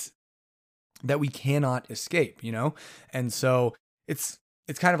it's that we cannot escape, and so it's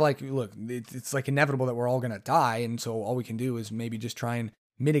kind of like, look, it's like inevitable that we're all going to die, and so all we can do is maybe just try and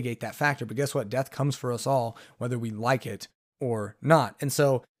mitigate that factor. But guess what? Death comes for us all, whether we like it or not. And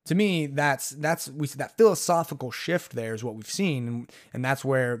so to me, that's that philosophical shift there is what we've seen, and that's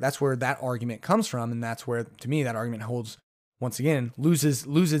where that argument comes from, and that's where, to me, that argument holds, once again,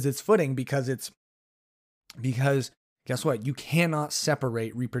 loses its footing, because guess what? You cannot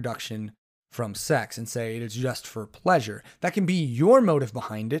separate reproduction from sex and say it is just for pleasure. That can be your motive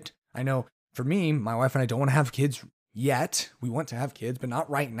behind it. I know for me, my wife and I don't want to have kids yet. We want to have kids, but not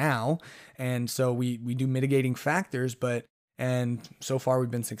right now. And so we do mitigating factors, and so far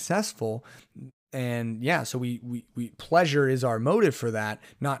we've been successful. And yeah, so we pleasure is our motive for that,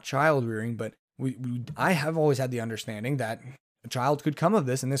 not child rearing. But I have always had the understanding that a child could come of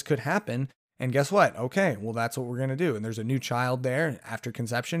this, and this could happen. And guess what? Okay, well, that's what we're going to do. And there's a new child there after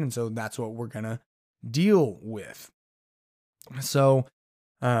conception. And so that's what we're going to deal with. So,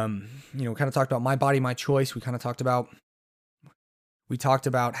 kind of talked about my body, my choice. We kind of talked about, We talked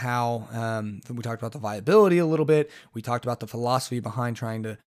about how we talked about the viability a little bit. We talked about the philosophy behind trying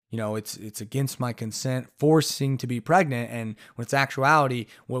to, it's against my consent, forcing to be pregnant. And when it's actuality,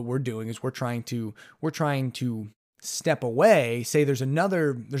 what we're doing is we're trying to step away, say there's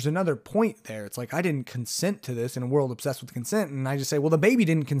another point there. It's like, I didn't consent to this in a world obsessed with consent. And I just say, well, the baby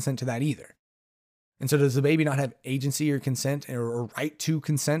didn't consent to that either. And so does the baby not have agency or consent or right to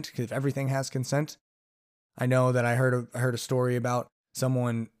consent? Because if everything has consent, I know that I heard a story about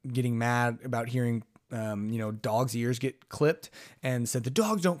someone getting mad about hearing, dogs' ears get clipped and said the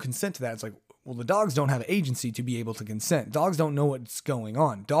dogs don't consent to that. It's like, well, the dogs don't have agency to be able to consent. Dogs don't know what's going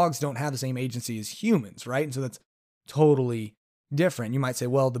on. Dogs don't have the same agency as humans, right? And so that's totally different. You might say,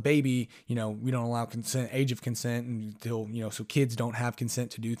 well, the baby, we don't allow age of consent until, so kids don't have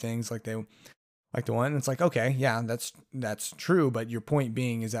consent to do things like they like the one. And it's like, okay, yeah, that's true. But your point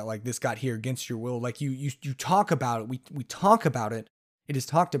being is that like this got here against your will. Like you talk about it. We talk about it. It is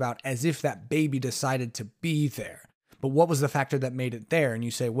talked about as if that baby decided to be there. But what was the factor that made it there? And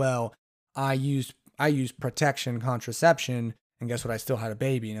you say, well, I used protection, contraception, and guess what? I still had a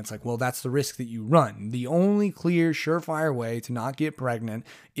baby. And it's like, well, that's the risk that you run. The only clear, surefire way to not get pregnant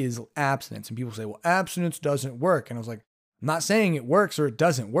is abstinence. And people say, well, abstinence doesn't work. And I was like, I'm not saying it works or it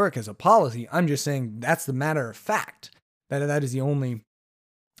doesn't work as a policy. I'm just saying that's the matter of fact. That is the only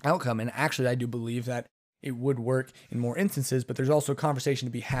outcome. And actually, I do believe that it would work in more instances, but there's also a conversation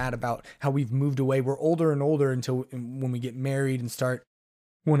to be had about how we've moved away. We're older and older until when we get married and start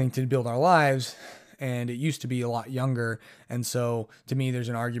wanting to build our lives. And it used to be a lot younger. And so to me, there's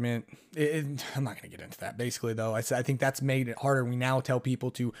an argument. I'm not going to get into that. Basically, though, I think that's made it harder. We now tell people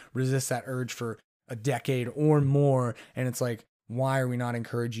to resist that urge for a decade or more. And it's like, why are we not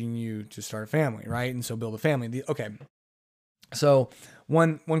encouraging you to start a family, right? And so build a family. Okay. So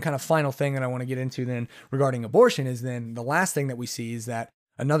one kind of final thing that I want to get into then regarding abortion is then the last thing that we see is that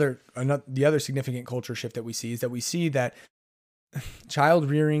the other significant culture shift that we see is that we see that child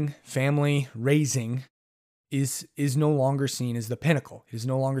rearing, family raising is no longer seen as the pinnacle. It is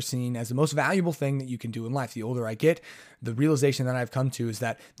no longer seen as the most valuable thing that you can do in life. The older I get, the realization that I've come to is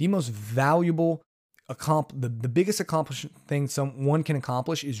that the most valuable the biggest accomplishment thing someone can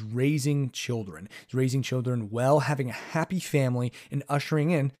accomplish is raising children. It's raising children well, having a happy family, and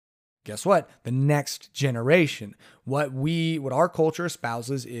ushering in, guess what? The next generation. What our culture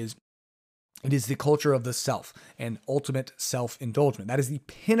espouses is it is the culture of the self and ultimate self-indulgence. That is the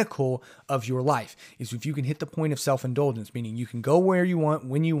pinnacle of your life, is if you can hit the point of self-indulgence, meaning you can go where you want,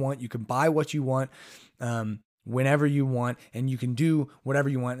 when you want, you can buy what you want, whenever you want, and you can do whatever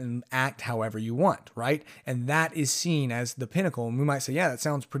you want and act however you want, right? And that is seen as the pinnacle. And we might say, yeah, that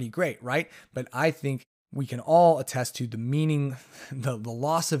sounds pretty great, right? But I think we can all attest to the meaning, the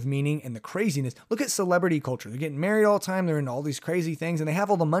loss of meaning and the craziness. Look at celebrity culture. They're getting married all the time. They're into all these crazy things and they have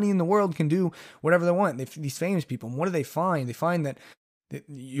all the money in the world, can do whatever they want. These famous people. And what do they find? They find that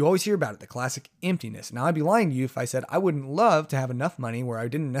you always hear about it, the classic emptiness. Now, I'd be lying to you if I said I wouldn't love to have enough money where I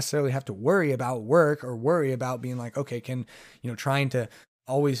didn't necessarily have to worry about work or worry about being like, okay, trying to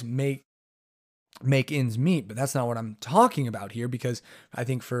always make ends meet. But that's not what I'm talking about here, because I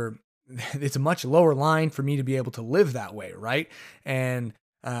think it's a much lower line for me to be able to live that way, right? And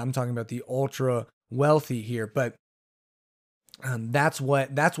I'm talking about the ultra wealthy here, but that's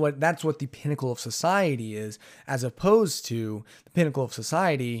what the pinnacle of society is, as opposed to the pinnacle of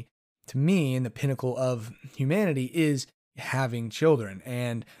society to me, and the pinnacle of humanity is having children.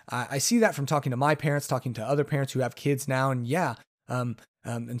 And I see that from talking to my parents, talking to other parents who have kids now, and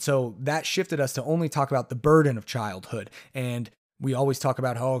and so that shifted us to only talk about the burden of childhood. And we always talk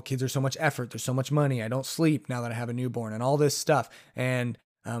about how kids are so much effort, there's so much money, I don't sleep now that I have a newborn, and all this stuff. And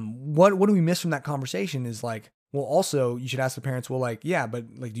what do we miss from that conversation is like, well, also you should ask the parents, well, like, yeah, but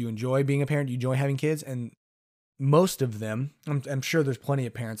like, do you enjoy being a parent? Do you enjoy having kids? And most of them, I'm sure there's plenty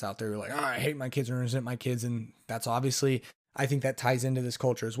of parents out there who are like, oh, I hate my kids or resent my kids. And that's obviously, I think that ties into this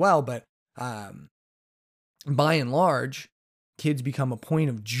culture as well. But by and large, kids become a point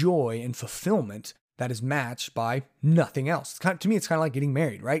of joy and fulfillment that is matched by nothing else. To me, it's kind of like getting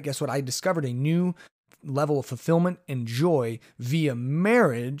married, right? Guess what? I discovered a new level of fulfillment and joy via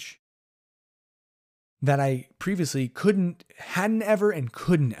marriage that I previously hadn't ever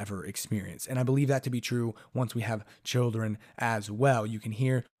experienced. And I believe that to be true once we have children as well. You can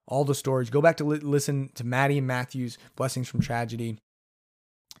hear all the stories. Go back to listen to Maddie and Matthew's Blessings from Tragedy,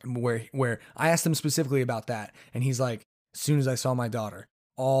 where I asked him specifically about that. And he's like, as soon as I saw my daughter,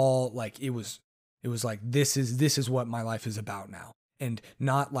 it was like, this is what my life is about now. And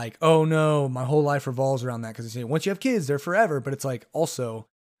not like, oh no, my whole life revolves around that. Because they say once you have kids, they're forever. But it's like also,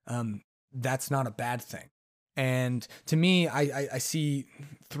 that's not a bad thing. And to me, I see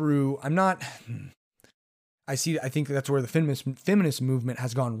through, I think that's where the feminist movement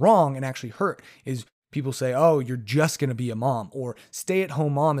has gone wrong and actually hurt, is people say, oh, you're just going to be a mom, or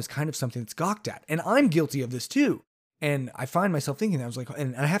stay-at-home mom is kind of something that's gawked at. And I'm guilty of this too. And I find myself thinking that. I was like,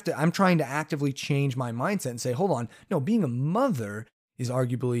 and I'm trying to actively change my mindset and say, hold on, no, being a mother is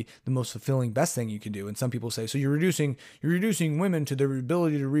arguably the most fulfilling, best thing you can do. And some people say, so you're reducing women to their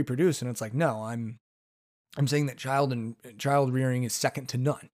ability to reproduce. And it's like, no, I'm saying that child rearing is second to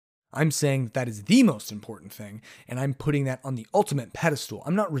none. I'm saying that is the most important thing, and I'm putting that on the ultimate pedestal.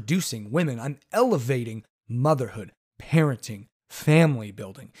 I'm not reducing women. I'm elevating motherhood, parenting, family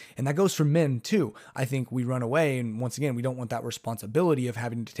building. And that goes for men too. I think we run away, and once again, we don't want that responsibility of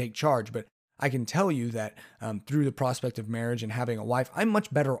having to take charge. But I can tell you that through the prospect of marriage and having a wife, I'm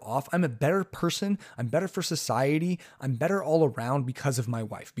much better off. I'm a better person. I'm better for society. I'm better all around because of my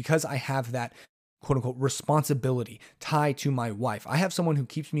wife, because I have that quote unquote responsibility tied to my wife. I have someone who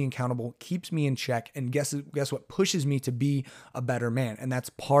keeps me accountable, keeps me in check, and guess what, pushes me to be a better man. And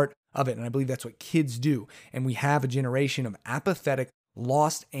that's part of it. And I believe that's what kids do. And we have a generation of apathetic,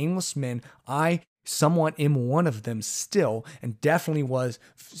 lost, aimless men. I somewhat am one of them still, and definitely was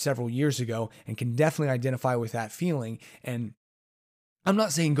several years ago, and can definitely identify with that feeling. And I'm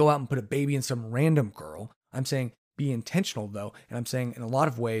not saying go out and put a baby in some random girl. I'm saying be intentional though. And I'm saying in a lot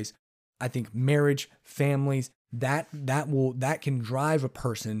of ways, I think marriage, families, that can drive a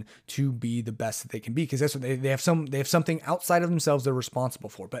person to be the best that they can be, because that's what they have something outside of themselves they're responsible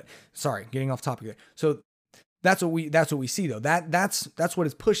for. But sorry, getting off topic there. So that's what we see though. That's what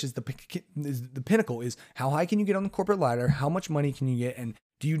is pushed is the pinnacle is how high can you get on the corporate ladder? How much money can you get? And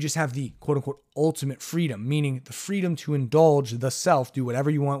do you just have the quote unquote ultimate freedom, meaning the freedom to indulge the self, do whatever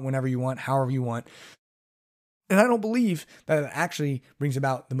you want, whenever you want, however you want? And I don't believe that it actually brings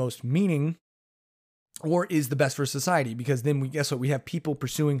about the most meaning or is the best for society, because then guess what? We have people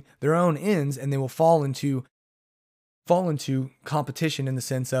pursuing their own ends, and they will fall into competition in the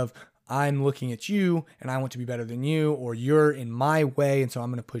sense of, I'm looking at you and I want to be better than you, or you're in my way, and so I'm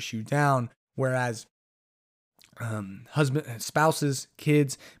going to push you down. Whereas spouses,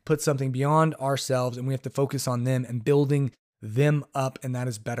 kids put something beyond ourselves, and we have to focus on them and building them up, and that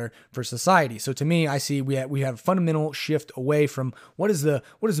is better for society. So to me, I see we have a fundamental shift away from what is the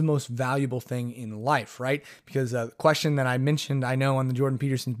most valuable thing in life, right? Because the question that I mentioned, I know on the Jordan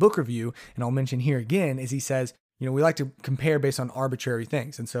Peterson book review, and I'll mention here again, is he says, we like to compare based on arbitrary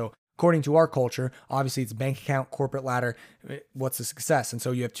things. And so according to our culture, obviously it's bank account, corporate ladder, what's the success? And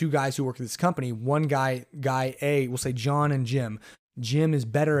so you have two guys who work at this company. One guy A, we'll say John and Jim. Jim is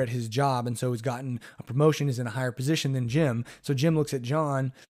better at his job, and so he's gotten a promotion, is in a higher position than Jim. So Jim looks at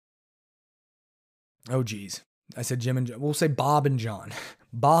John. Oh, geez. I said Jim and John. We'll say Bob and John.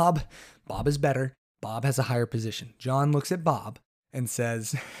 Bob is better. Bob has a higher position. John looks at Bob and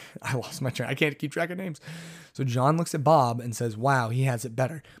says, I lost my train. I can't keep track of names. So John looks at Bob and says, wow, he has it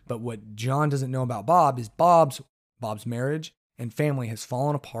better. But what John doesn't know about Bob is Bob's marriage and family has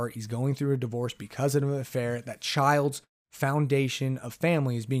fallen apart. He's going through a divorce because of an affair. That child's foundation of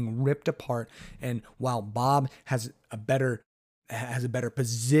family is being ripped apart. And while Bob has a better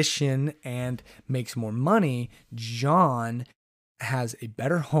position and makes more money, John has a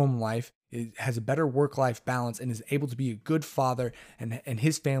better home life, has a better work-life balance, and is able to be a good father, and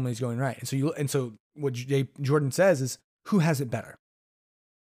his family is going right. And so what Jordan says is, who has it better?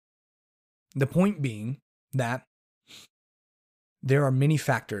 The point being that there are many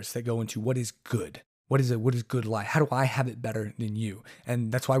factors that go into what is good. What is good life? How do I have it better than you?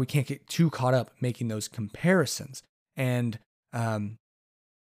 And that's why we can't get too caught up making those comparisons. And I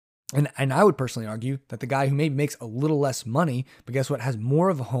would personally argue that the guy who maybe makes a little less money, but guess what, has more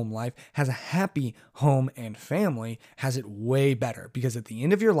of a home life, has a happy home and family, has it way better. Because at the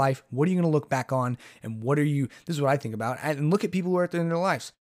end of your life, what are you going to look back on, and this is what I think about, and look at people who are at the end of their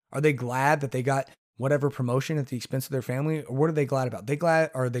lives. Are they glad that they got whatever promotion at the expense of their family? Or what are they glad about?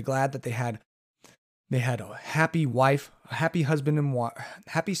 Are they glad that they had a happy wife, a happy husband and wife,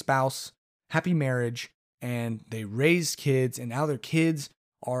 happy spouse, happy marriage, and they raised kids, and now their kids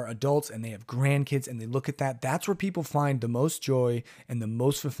are adults and they have grandkids, and they look at that. That's where people find the most joy and the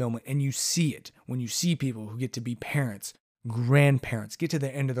most fulfillment. And you see it when you see people who get to be parents, grandparents, get to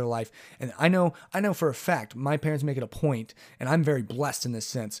the end of their life. And I know for a fact, my parents make it a point, and I'm very blessed in this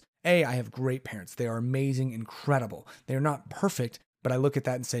sense. I have great parents. They are amazing, incredible. They're not perfect, but I look at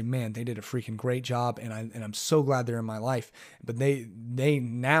that and say, man, they did a freaking great job, and I'm so glad they're in my life. But they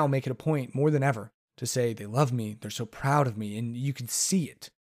now make it a point more than ever to say they love me, they're so proud of me, and you can see it.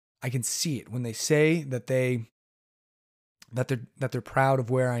 I can see it when they say that they're proud of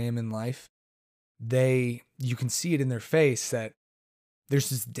where I am in life. you can see it in their face that there's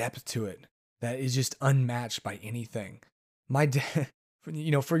this depth to it that is just unmatched by anything. My dad,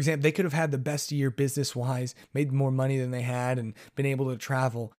 for example, they could have had the best year business wise, made more money than they had, and been able to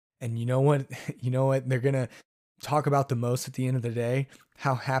travel. And you know what? They're going to talk about the most at the end of the day,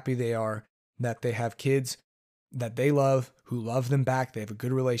 how happy they are that they have kids that they love, who love them back, they have a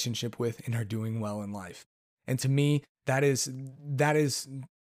good relationship with, and are doing well in life. And to me, that is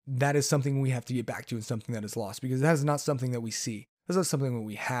something we have to get back to, and something that is lost, because that is not something that we see. That's not something that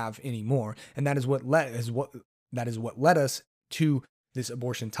we have anymore. And that is what led us to this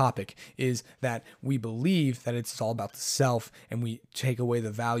abortion topic, is that we believe that it's all about the self, and we take away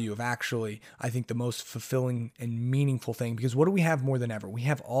the value of actually, I think, the most fulfilling and meaningful thing. Because what do we have more than ever? We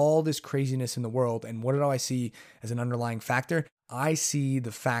have all this craziness in the world. And what do I see as an underlying factor? I see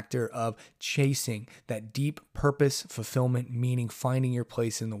the factor of chasing that deep purpose, fulfillment, meaning, finding your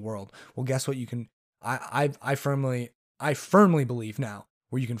place in the world. Well, guess what? I firmly believe now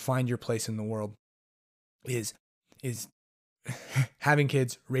where you can find your place in the world is having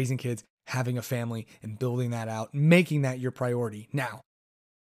kids, raising kids, having a family, and building that out, making that your priority. Now,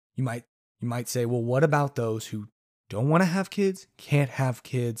 you might say, well, what about those who don't want to have kids, can't have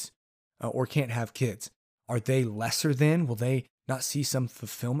kids, or can't have kids? Are they lesser than? Will they not see some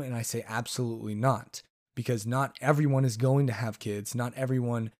fulfillment? And I say absolutely not, because not everyone is going to have kids. Not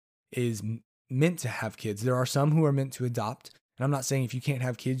everyone is meant to have kids. There are some who are meant to adopt. And I'm not saying if you can't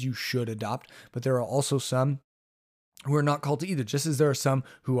have kids, you should adopt, but there are also some who are not called to either, just as there are some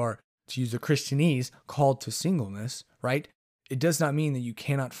who are, to use the Christianese, called to singleness, right? It does not mean that you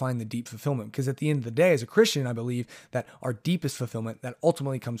cannot find the deep fulfillment, because at the end of the day, as a Christian, I believe that our deepest fulfillment, that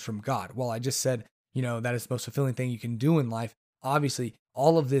ultimately comes from God. While I just said, that is the most fulfilling thing you can do in life, obviously,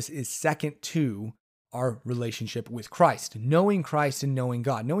 all of this is second to our relationship with Christ, knowing Christ and knowing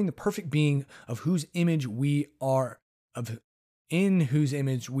God, knowing the perfect being of whose image we are, in whose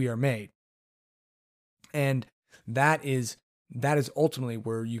image we are made. And that is ultimately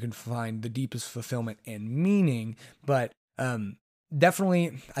where you can find the deepest fulfillment and meaning. But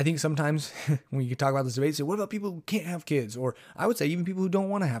definitely, I think sometimes when you talk about this debate, say, what about people who can't have kids? Or I would say even people who don't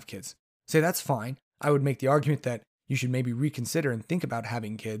want to have kids. Say that's fine. I would make the argument that you should maybe reconsider and think about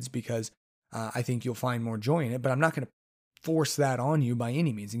having kids, because I think you'll find more joy in it. But I'm not going to force that on you by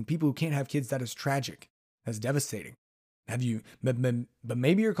any means. And people who can't have kids, that is tragic. That's devastating. But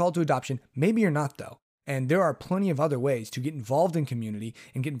maybe you're called to adoption. Maybe you're not, though. And there are plenty of other ways to get involved in community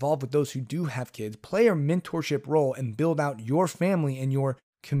and get involved with those who do have kids, play a mentorship role, and build out your family and your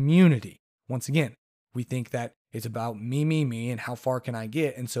community. Once again, we think that it's about me, and how far can I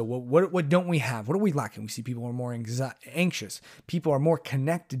get? And so what don't we have? What are we lacking? We see people are more anxious. People are more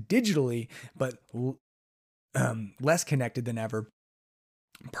connected digitally, but less connected than ever.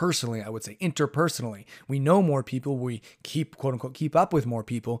 Personally, I would say interpersonally, we know more people, we quote unquote keep up with more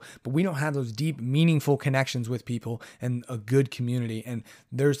people, but we don't have those deep, meaningful connections with people and a good community. And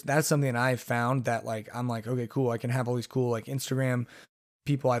that's something that I've found that I'm like, okay, cool. I can have all these cool Instagram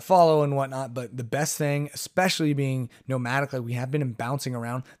people I follow and whatnot, but the best thing, especially being nomadic, we have been bouncing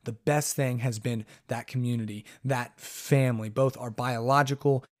around, the best thing has been that community, that family, both our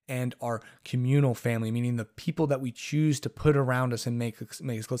biological and our communal family, meaning the people that we choose to put around us and make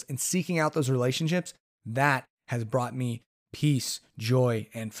us close, and seeking out those relationships. That has brought me peace, joy,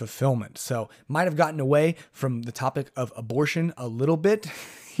 and fulfillment. So might have gotten away from the topic of abortion a little bit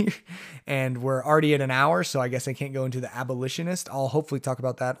and we're already at an hour, so I guess I can't go into the abolitionist. I'll hopefully talk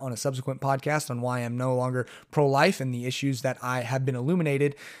about that on a subsequent podcast on why I'm no longer pro-life and the issues that I have been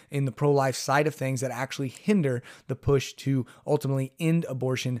illuminated in the pro-life side of things that actually hinder the push to ultimately end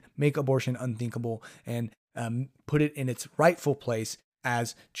abortion, make abortion unthinkable, and put it in its rightful place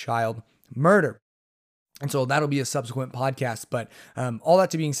as child murder. And so that'll be a subsequent podcast. But all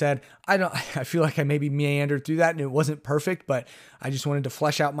that to being said, I feel like I maybe meandered through that and it wasn't perfect, but I just wanted to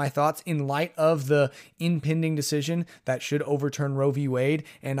flesh out my thoughts in light of the impending decision that should overturn Roe v. Wade.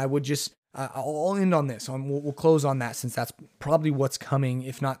 And I would just, I'll end on this. We'll close on that, since that's probably what's coming,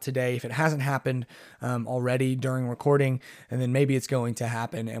 if not today, if it hasn't happened already during recording, and then maybe it's going to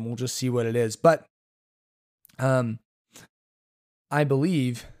happen and we'll just see what it is. But I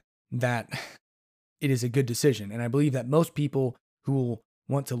believe that it is a good decision. And I believe that most people who will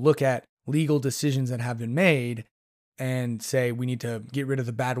want to look at legal decisions that have been made and say we need to get rid of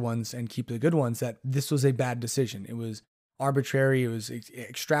the bad ones and keep the good ones, that this was a bad decision. It was arbitrary. It was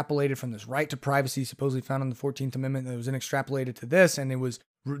extrapolated from this right to privacy supposedly found in the 14th Amendment that was then extrapolated to this. And it was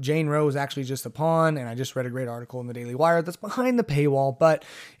Jane Roe was actually just a pawn. And I just read a great article in the Daily Wire that's behind the paywall, but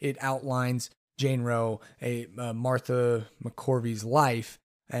it outlines Jane Roe, Martha McCorvey's life,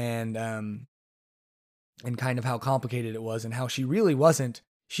 and and kind of how complicated it was and how she really wasn't,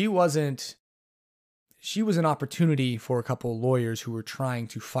 she was an opportunity for a couple of lawyers who were trying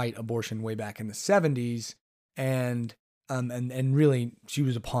to fight abortion way back in the 70s. And really she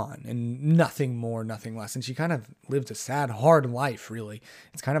was a pawn and nothing more, nothing less. And she kind of lived a sad, hard life, really.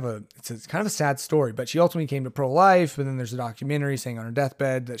 It's kind of a sad story, but she ultimately came to pro-life. But then there's a documentary saying on her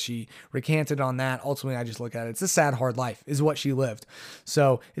deathbed that she recanted on that. Ultimately, I just look at it. It's a sad, hard life is what she lived.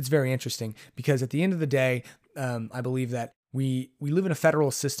 So it's very interesting because at the end of the day, I believe that we live in a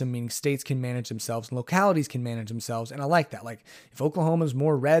federal system, meaning states can manage themselves and localities can manage themselves. And I like that. Like if Oklahoma's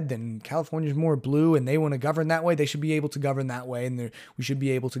more red than California's more blue and they want to govern that way, they should be able to govern that way. And we should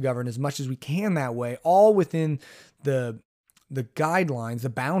be able to govern as much as we can that way, all within the guidelines, the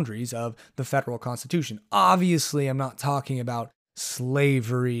boundaries of the federal constitution. Obviously, I'm not talking about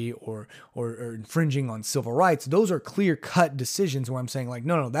slavery or infringing on civil rights. Those are clear-cut decisions where I'm saying like,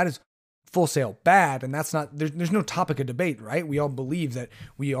 no, that is full sail bad. And that's not, there's no topic of debate, right? We all believe that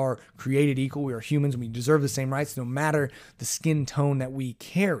we are created equal. We are humans. We deserve the same rights, no matter the skin tone that we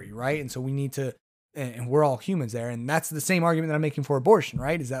carry, right? And so we need to, and we're all humans there. And that's the same argument that I'm making for abortion,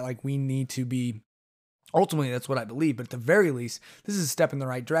 right? Is that like we need to be, ultimately, that's what I believe. But at the very least, this is a step in the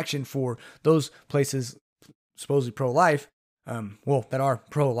right direction for those places supposedly pro-life, that are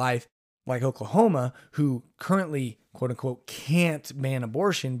pro-life, like Oklahoma, who currently, quote unquote, can't ban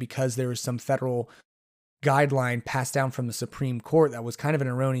abortion because there was some federal guideline passed down from the Supreme Court that was kind of an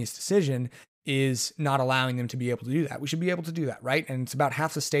erroneous decision, is not allowing them to be able to do that. We should be able to do that, right? And it's about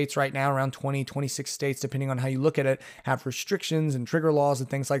half the states right now, around 20, 26 states, depending on how you look at it, have restrictions and trigger laws and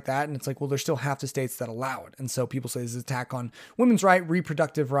things like that. And it's like, well, there's still half the states that allow it. And so people say this is an attack on women's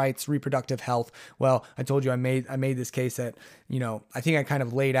reproductive rights, reproductive health. Well, I told you I made this case that, I think I kind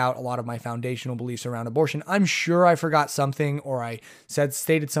of laid out a lot of my foundational beliefs around abortion. I'm sure I forgot something or I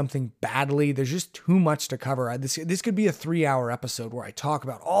stated something badly. There's just too much to cover. This could be a 3-hour episode where I talk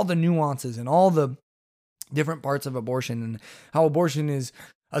about all the nuances and all the different parts of abortion and how abortion is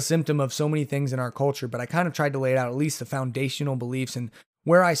a symptom of so many things in our culture. But I kind of tried to lay out at least the foundational beliefs and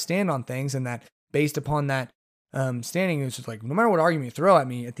where I stand on things, and that based upon that standing, it's just like, no matter what argument you throw at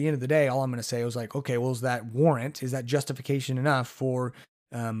me, at the end of the day, all I'm going to say was like, okay, well, is that justification enough for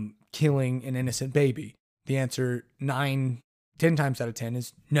killing an innocent baby? The answer 10 times out of 10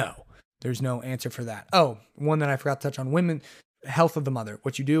 is no. There's no answer for that. Oh, one that I forgot to touch on, women, health of the mother.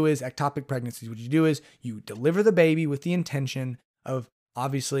 What you do is ectopic pregnancies. What you do is you deliver the baby with the intention of,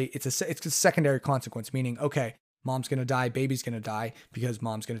 obviously, it's a secondary consequence, meaning, okay, mom's going to die, baby's going to die because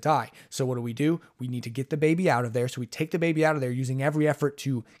mom's going to die. So what do? We need to get the baby out of there. So we take the baby out of there using every effort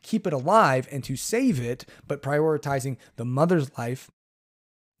to keep it alive and to save it, but prioritizing the mother's life.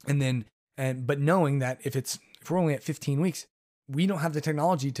 But knowing that if we're only at 15 weeks, we don't have the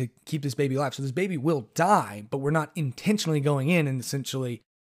technology to keep this baby alive. So this baby will die, but we're not intentionally going in and essentially,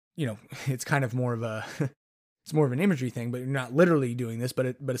 it's kind of more of it's more of an imagery thing, but you're not literally doing this,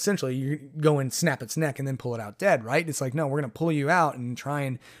 but essentially you go and snap its neck and then pull it out dead, right? It's like, no, we're going to pull you out and try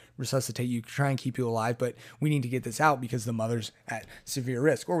and resuscitate you, try and keep you alive, but we need to get this out because the mother's at severe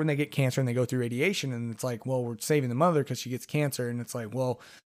risk. Or when they get cancer and they go through radiation and it's like, well, we're saving the mother because she gets cancer. And it's like, well,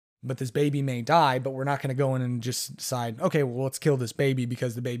 but this baby may die, but we're not going to go in and just decide, okay, well, let's kill this baby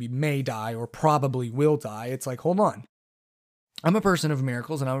because the baby may die or probably will die. It's like, hold on. I'm a person of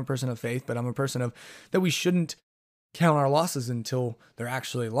miracles and I'm a person of faith, but I'm a person of that we shouldn't count our losses until they're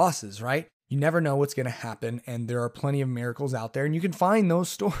actually losses, right? You never know what's going to happen. And there are plenty of miracles out there. And you can find those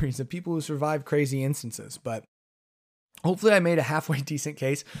stories of people who survive crazy instances. But hopefully I made a halfway decent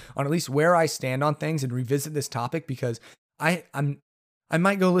case on at least where I stand on things and revisit this topic, because I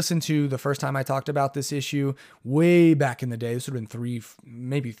might go listen to the first time I talked about this issue way back in the day. This would have been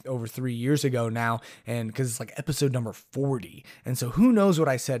maybe over 3 years ago now. And because it's like episode number 40. And so who knows what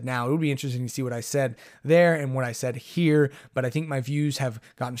I said now? It would be interesting to see what I said there and what I said here. But I think my views have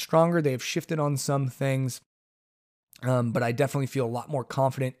gotten stronger. They have shifted on some things. But I definitely feel a lot more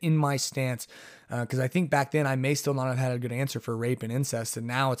confident in my stance, because I think back then I may still not have had a good answer for rape and incest. And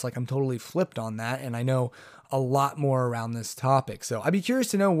now it's like I'm totally flipped on that. And I know a lot more around this topic. So I'd be curious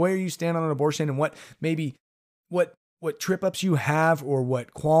to know where you stand on abortion and what trip ups you have, or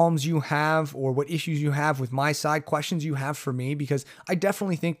what qualms you have, or what issues you have with my side, questions you have for me, because I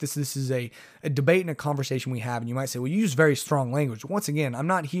definitely think this is a debate and a conversation we have. And you might say, well, you use very strong language. Once again, I'm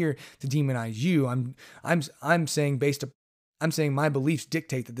not here to demonize you. I'm saying my beliefs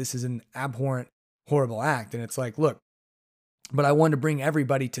dictate that this is an abhorrent, horrible act. And it's like, look, but I wanted to bring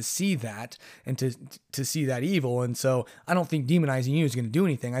everybody to see that and to see that evil. And so I don't think demonizing you is going to do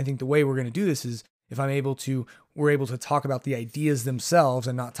anything. I think the way we're going to do this is if we're able to talk about the ideas themselves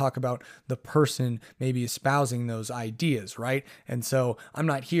and not talk about the person maybe espousing those ideas, right? And so I'm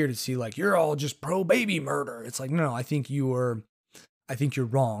not here to see like, you're all just pro baby murder. It's like, no, I think you're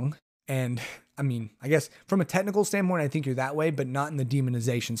wrong. And I mean, I guess from a technical standpoint, I think you're that way, but not in the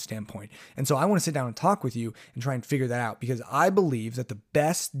demonization standpoint. And so I want to sit down and talk with you and try and figure that out, because I believe that the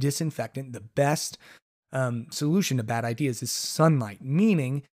best disinfectant, the best solution to bad ideas is sunlight,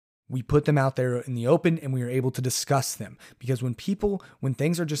 meaning we put them out there in the open and we are able to discuss them. Because when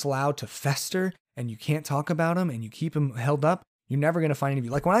things are just allowed to fester and you can't talk about them and you keep them held up, you're never going to find any of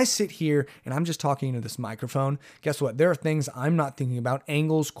you. Like when I sit here and I'm just talking into this microphone, guess what? There are things I'm not thinking about,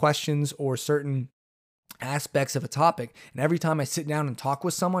 angles, questions, or certain aspects of a topic. And every time I sit down and talk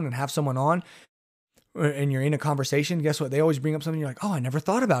with someone and have someone on, and you're in a conversation, guess what? They always bring up something. You're like, oh, I never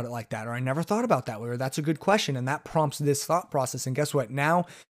thought about it like that. Or I never thought about that way. Or that's a good question. And that prompts this thought process. And guess what? Now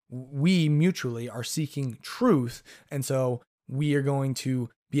we mutually are seeking truth. And so we are going to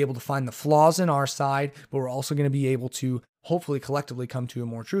be able to find the flaws in our side, but we're also going to be able to hopefully collectively come to a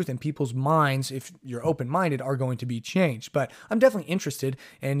more truth, and people's minds, if you're open-minded, are going to be changed. But I'm definitely interested.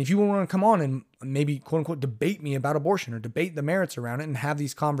 And if you want to come on and maybe quote unquote debate me about abortion or debate the merits around it and have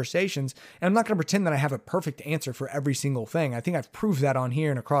these conversations, and I'm not going to pretend that I have a perfect answer for every single thing. I think I've proved that on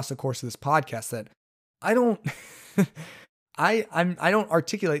here and across the course of this podcast that I don't, I don't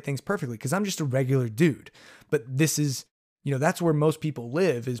articulate things perfectly because I'm just a regular dude. But this is, that's where most people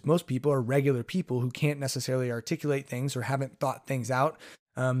live, is most people are regular people who can't necessarily articulate things or haven't thought things out,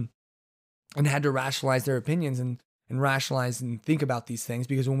 and had to rationalize their opinions and rationalize and think about these things.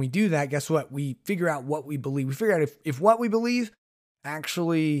 Because when we do that, guess what? We figure out what we believe. We figure out if what we believe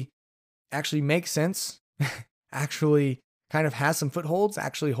actually makes sense, actually kind of has some footholds,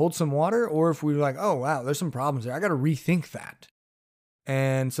 actually holds some water, or if we're like, oh, wow, there's some problems there. I got to rethink that.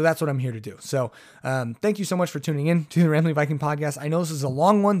 And so that's what I'm here to do. So thank you so much for tuning in to the Rambling Viking podcast. I know this is a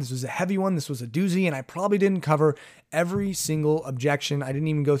long one. This was a heavy one. This was a doozy, and I probably didn't cover every single objection. I didn't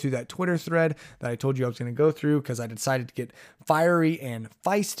even go through that Twitter thread that I told you I was going to go through because I decided to get fiery and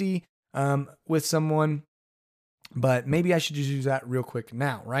feisty with someone. But maybe I should just use that real quick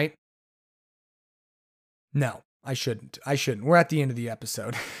now, right? No, I shouldn't. We're at the end of the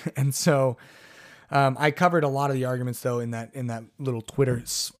episode. And so I covered a lot of the arguments though in that little Twitter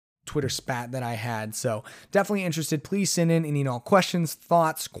spat that I had. So definitely interested. Please send in any and all questions,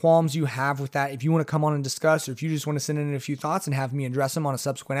 thoughts, qualms you have with that. If you want to come on and discuss, or if you just want to send in a few thoughts and have me address them on a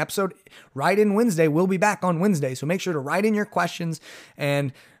subsequent episode, write in Wednesday. We'll be back on Wednesday. So make sure to write in your questions.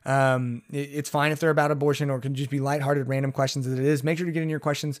 And it's fine if they're about abortion or can just be lighthearted, random questions as it is. Make sure to get in your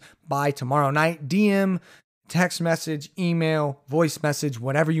questions by tomorrow night. DM, text message, email, voice message,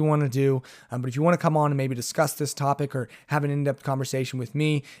 whatever you want to do. But if you want to come on and maybe discuss this topic or have an in-depth conversation with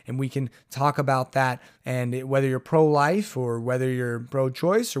me, and we can talk about that, and whether you're pro-life or whether you're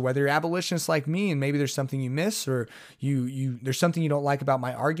pro-choice or whether you're abolitionist like me and maybe there's something you miss or there's something you don't like about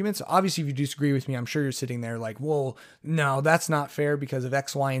my arguments. Obviously, if you disagree with me, I'm sure you're sitting there like, well, no, that's not fair because of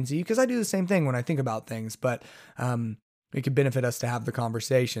X, Y, and Z, because I do the same thing when I think about things. But it could benefit us to have the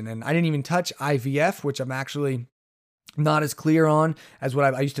conversation. And I didn't even touch IVF, which I'm actually not as clear on as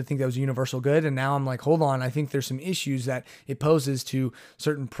what I used to think that was a universal good. And now I'm like, hold on, I think there's some issues that it poses to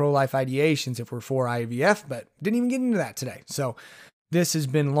certain pro-life ideations if we're for IVF, but didn't even get into that today. So this has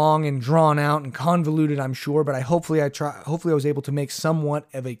been long and drawn out and convoluted, I'm sure, but hopefully I was able to make somewhat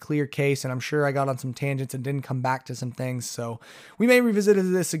of a clear case, and I'm sure I got on some tangents and didn't come back to some things. So we may revisit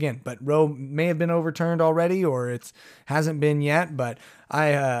this again, but Roe may have been overturned already, or it hasn't been yet, but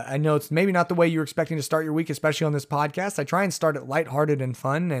I know it's maybe not the way you're expecting to start your week, especially on this podcast. I try and start it lighthearted and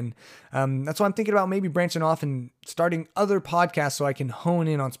fun, and that's why I'm thinking about maybe branching off and starting other podcasts so I can hone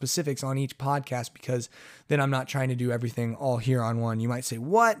in on specifics on each podcast, because then I'm not trying to do everything all here on one. You might say,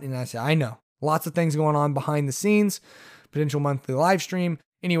 what? And I say, I know. Lots of things going on behind the scenes, potential monthly live stream.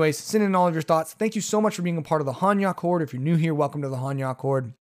 Anyways, send in all of your thoughts. Thank you so much for being a part of the Hanyak Horde. If you're new here, welcome to the Hanyak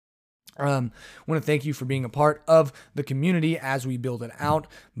Horde. Want to thank you for being a part of the community as we build it out,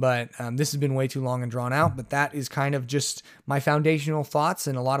 but this has been way too long and drawn out, but that is kind of just my foundational thoughts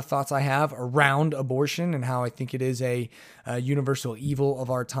and a lot of thoughts I have around abortion and how I think it is a universal evil of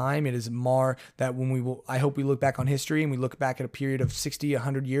our time. It is more that I hope we look back on history and we look back at a period of 60,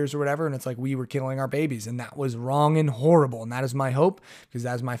 100 years or whatever, and it's like we were killing our babies, and that was wrong and horrible, and that is my hope, because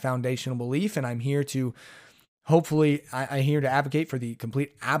that is my foundational belief, and I'm here to hopefully, I'm here to advocate for the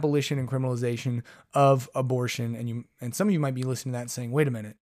complete abolition and criminalization of abortion. And some of you might be listening to that and saying, wait a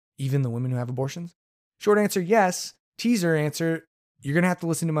minute, even the women who have abortions? Short answer, yes. Teaser answer, you're going to have to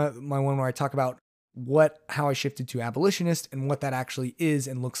listen to my one where I talk about how I shifted to abolitionist and what that actually is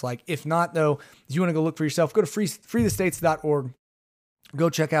and looks like. If not, though, if you want to go look for yourself, go to freethestates.org. Go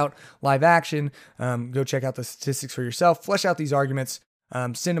check out live action. Go check out the statistics for yourself. Flesh out these arguments.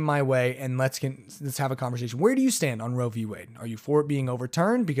 Send them my way, and let's have a conversation. Where do you stand on Roe v. Wade? Are you for it being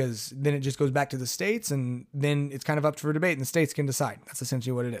overturned? Because then it just goes back to the states, and then it's kind of up for debate, and the states can decide. That's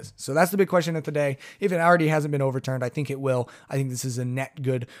essentially what it is. So that's the big question of the day. If it already hasn't been overturned, I think it will. I think this is a net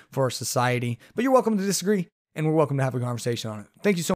good for our society. But you're welcome to disagree, and we're welcome to have a conversation on it. Thank you so much.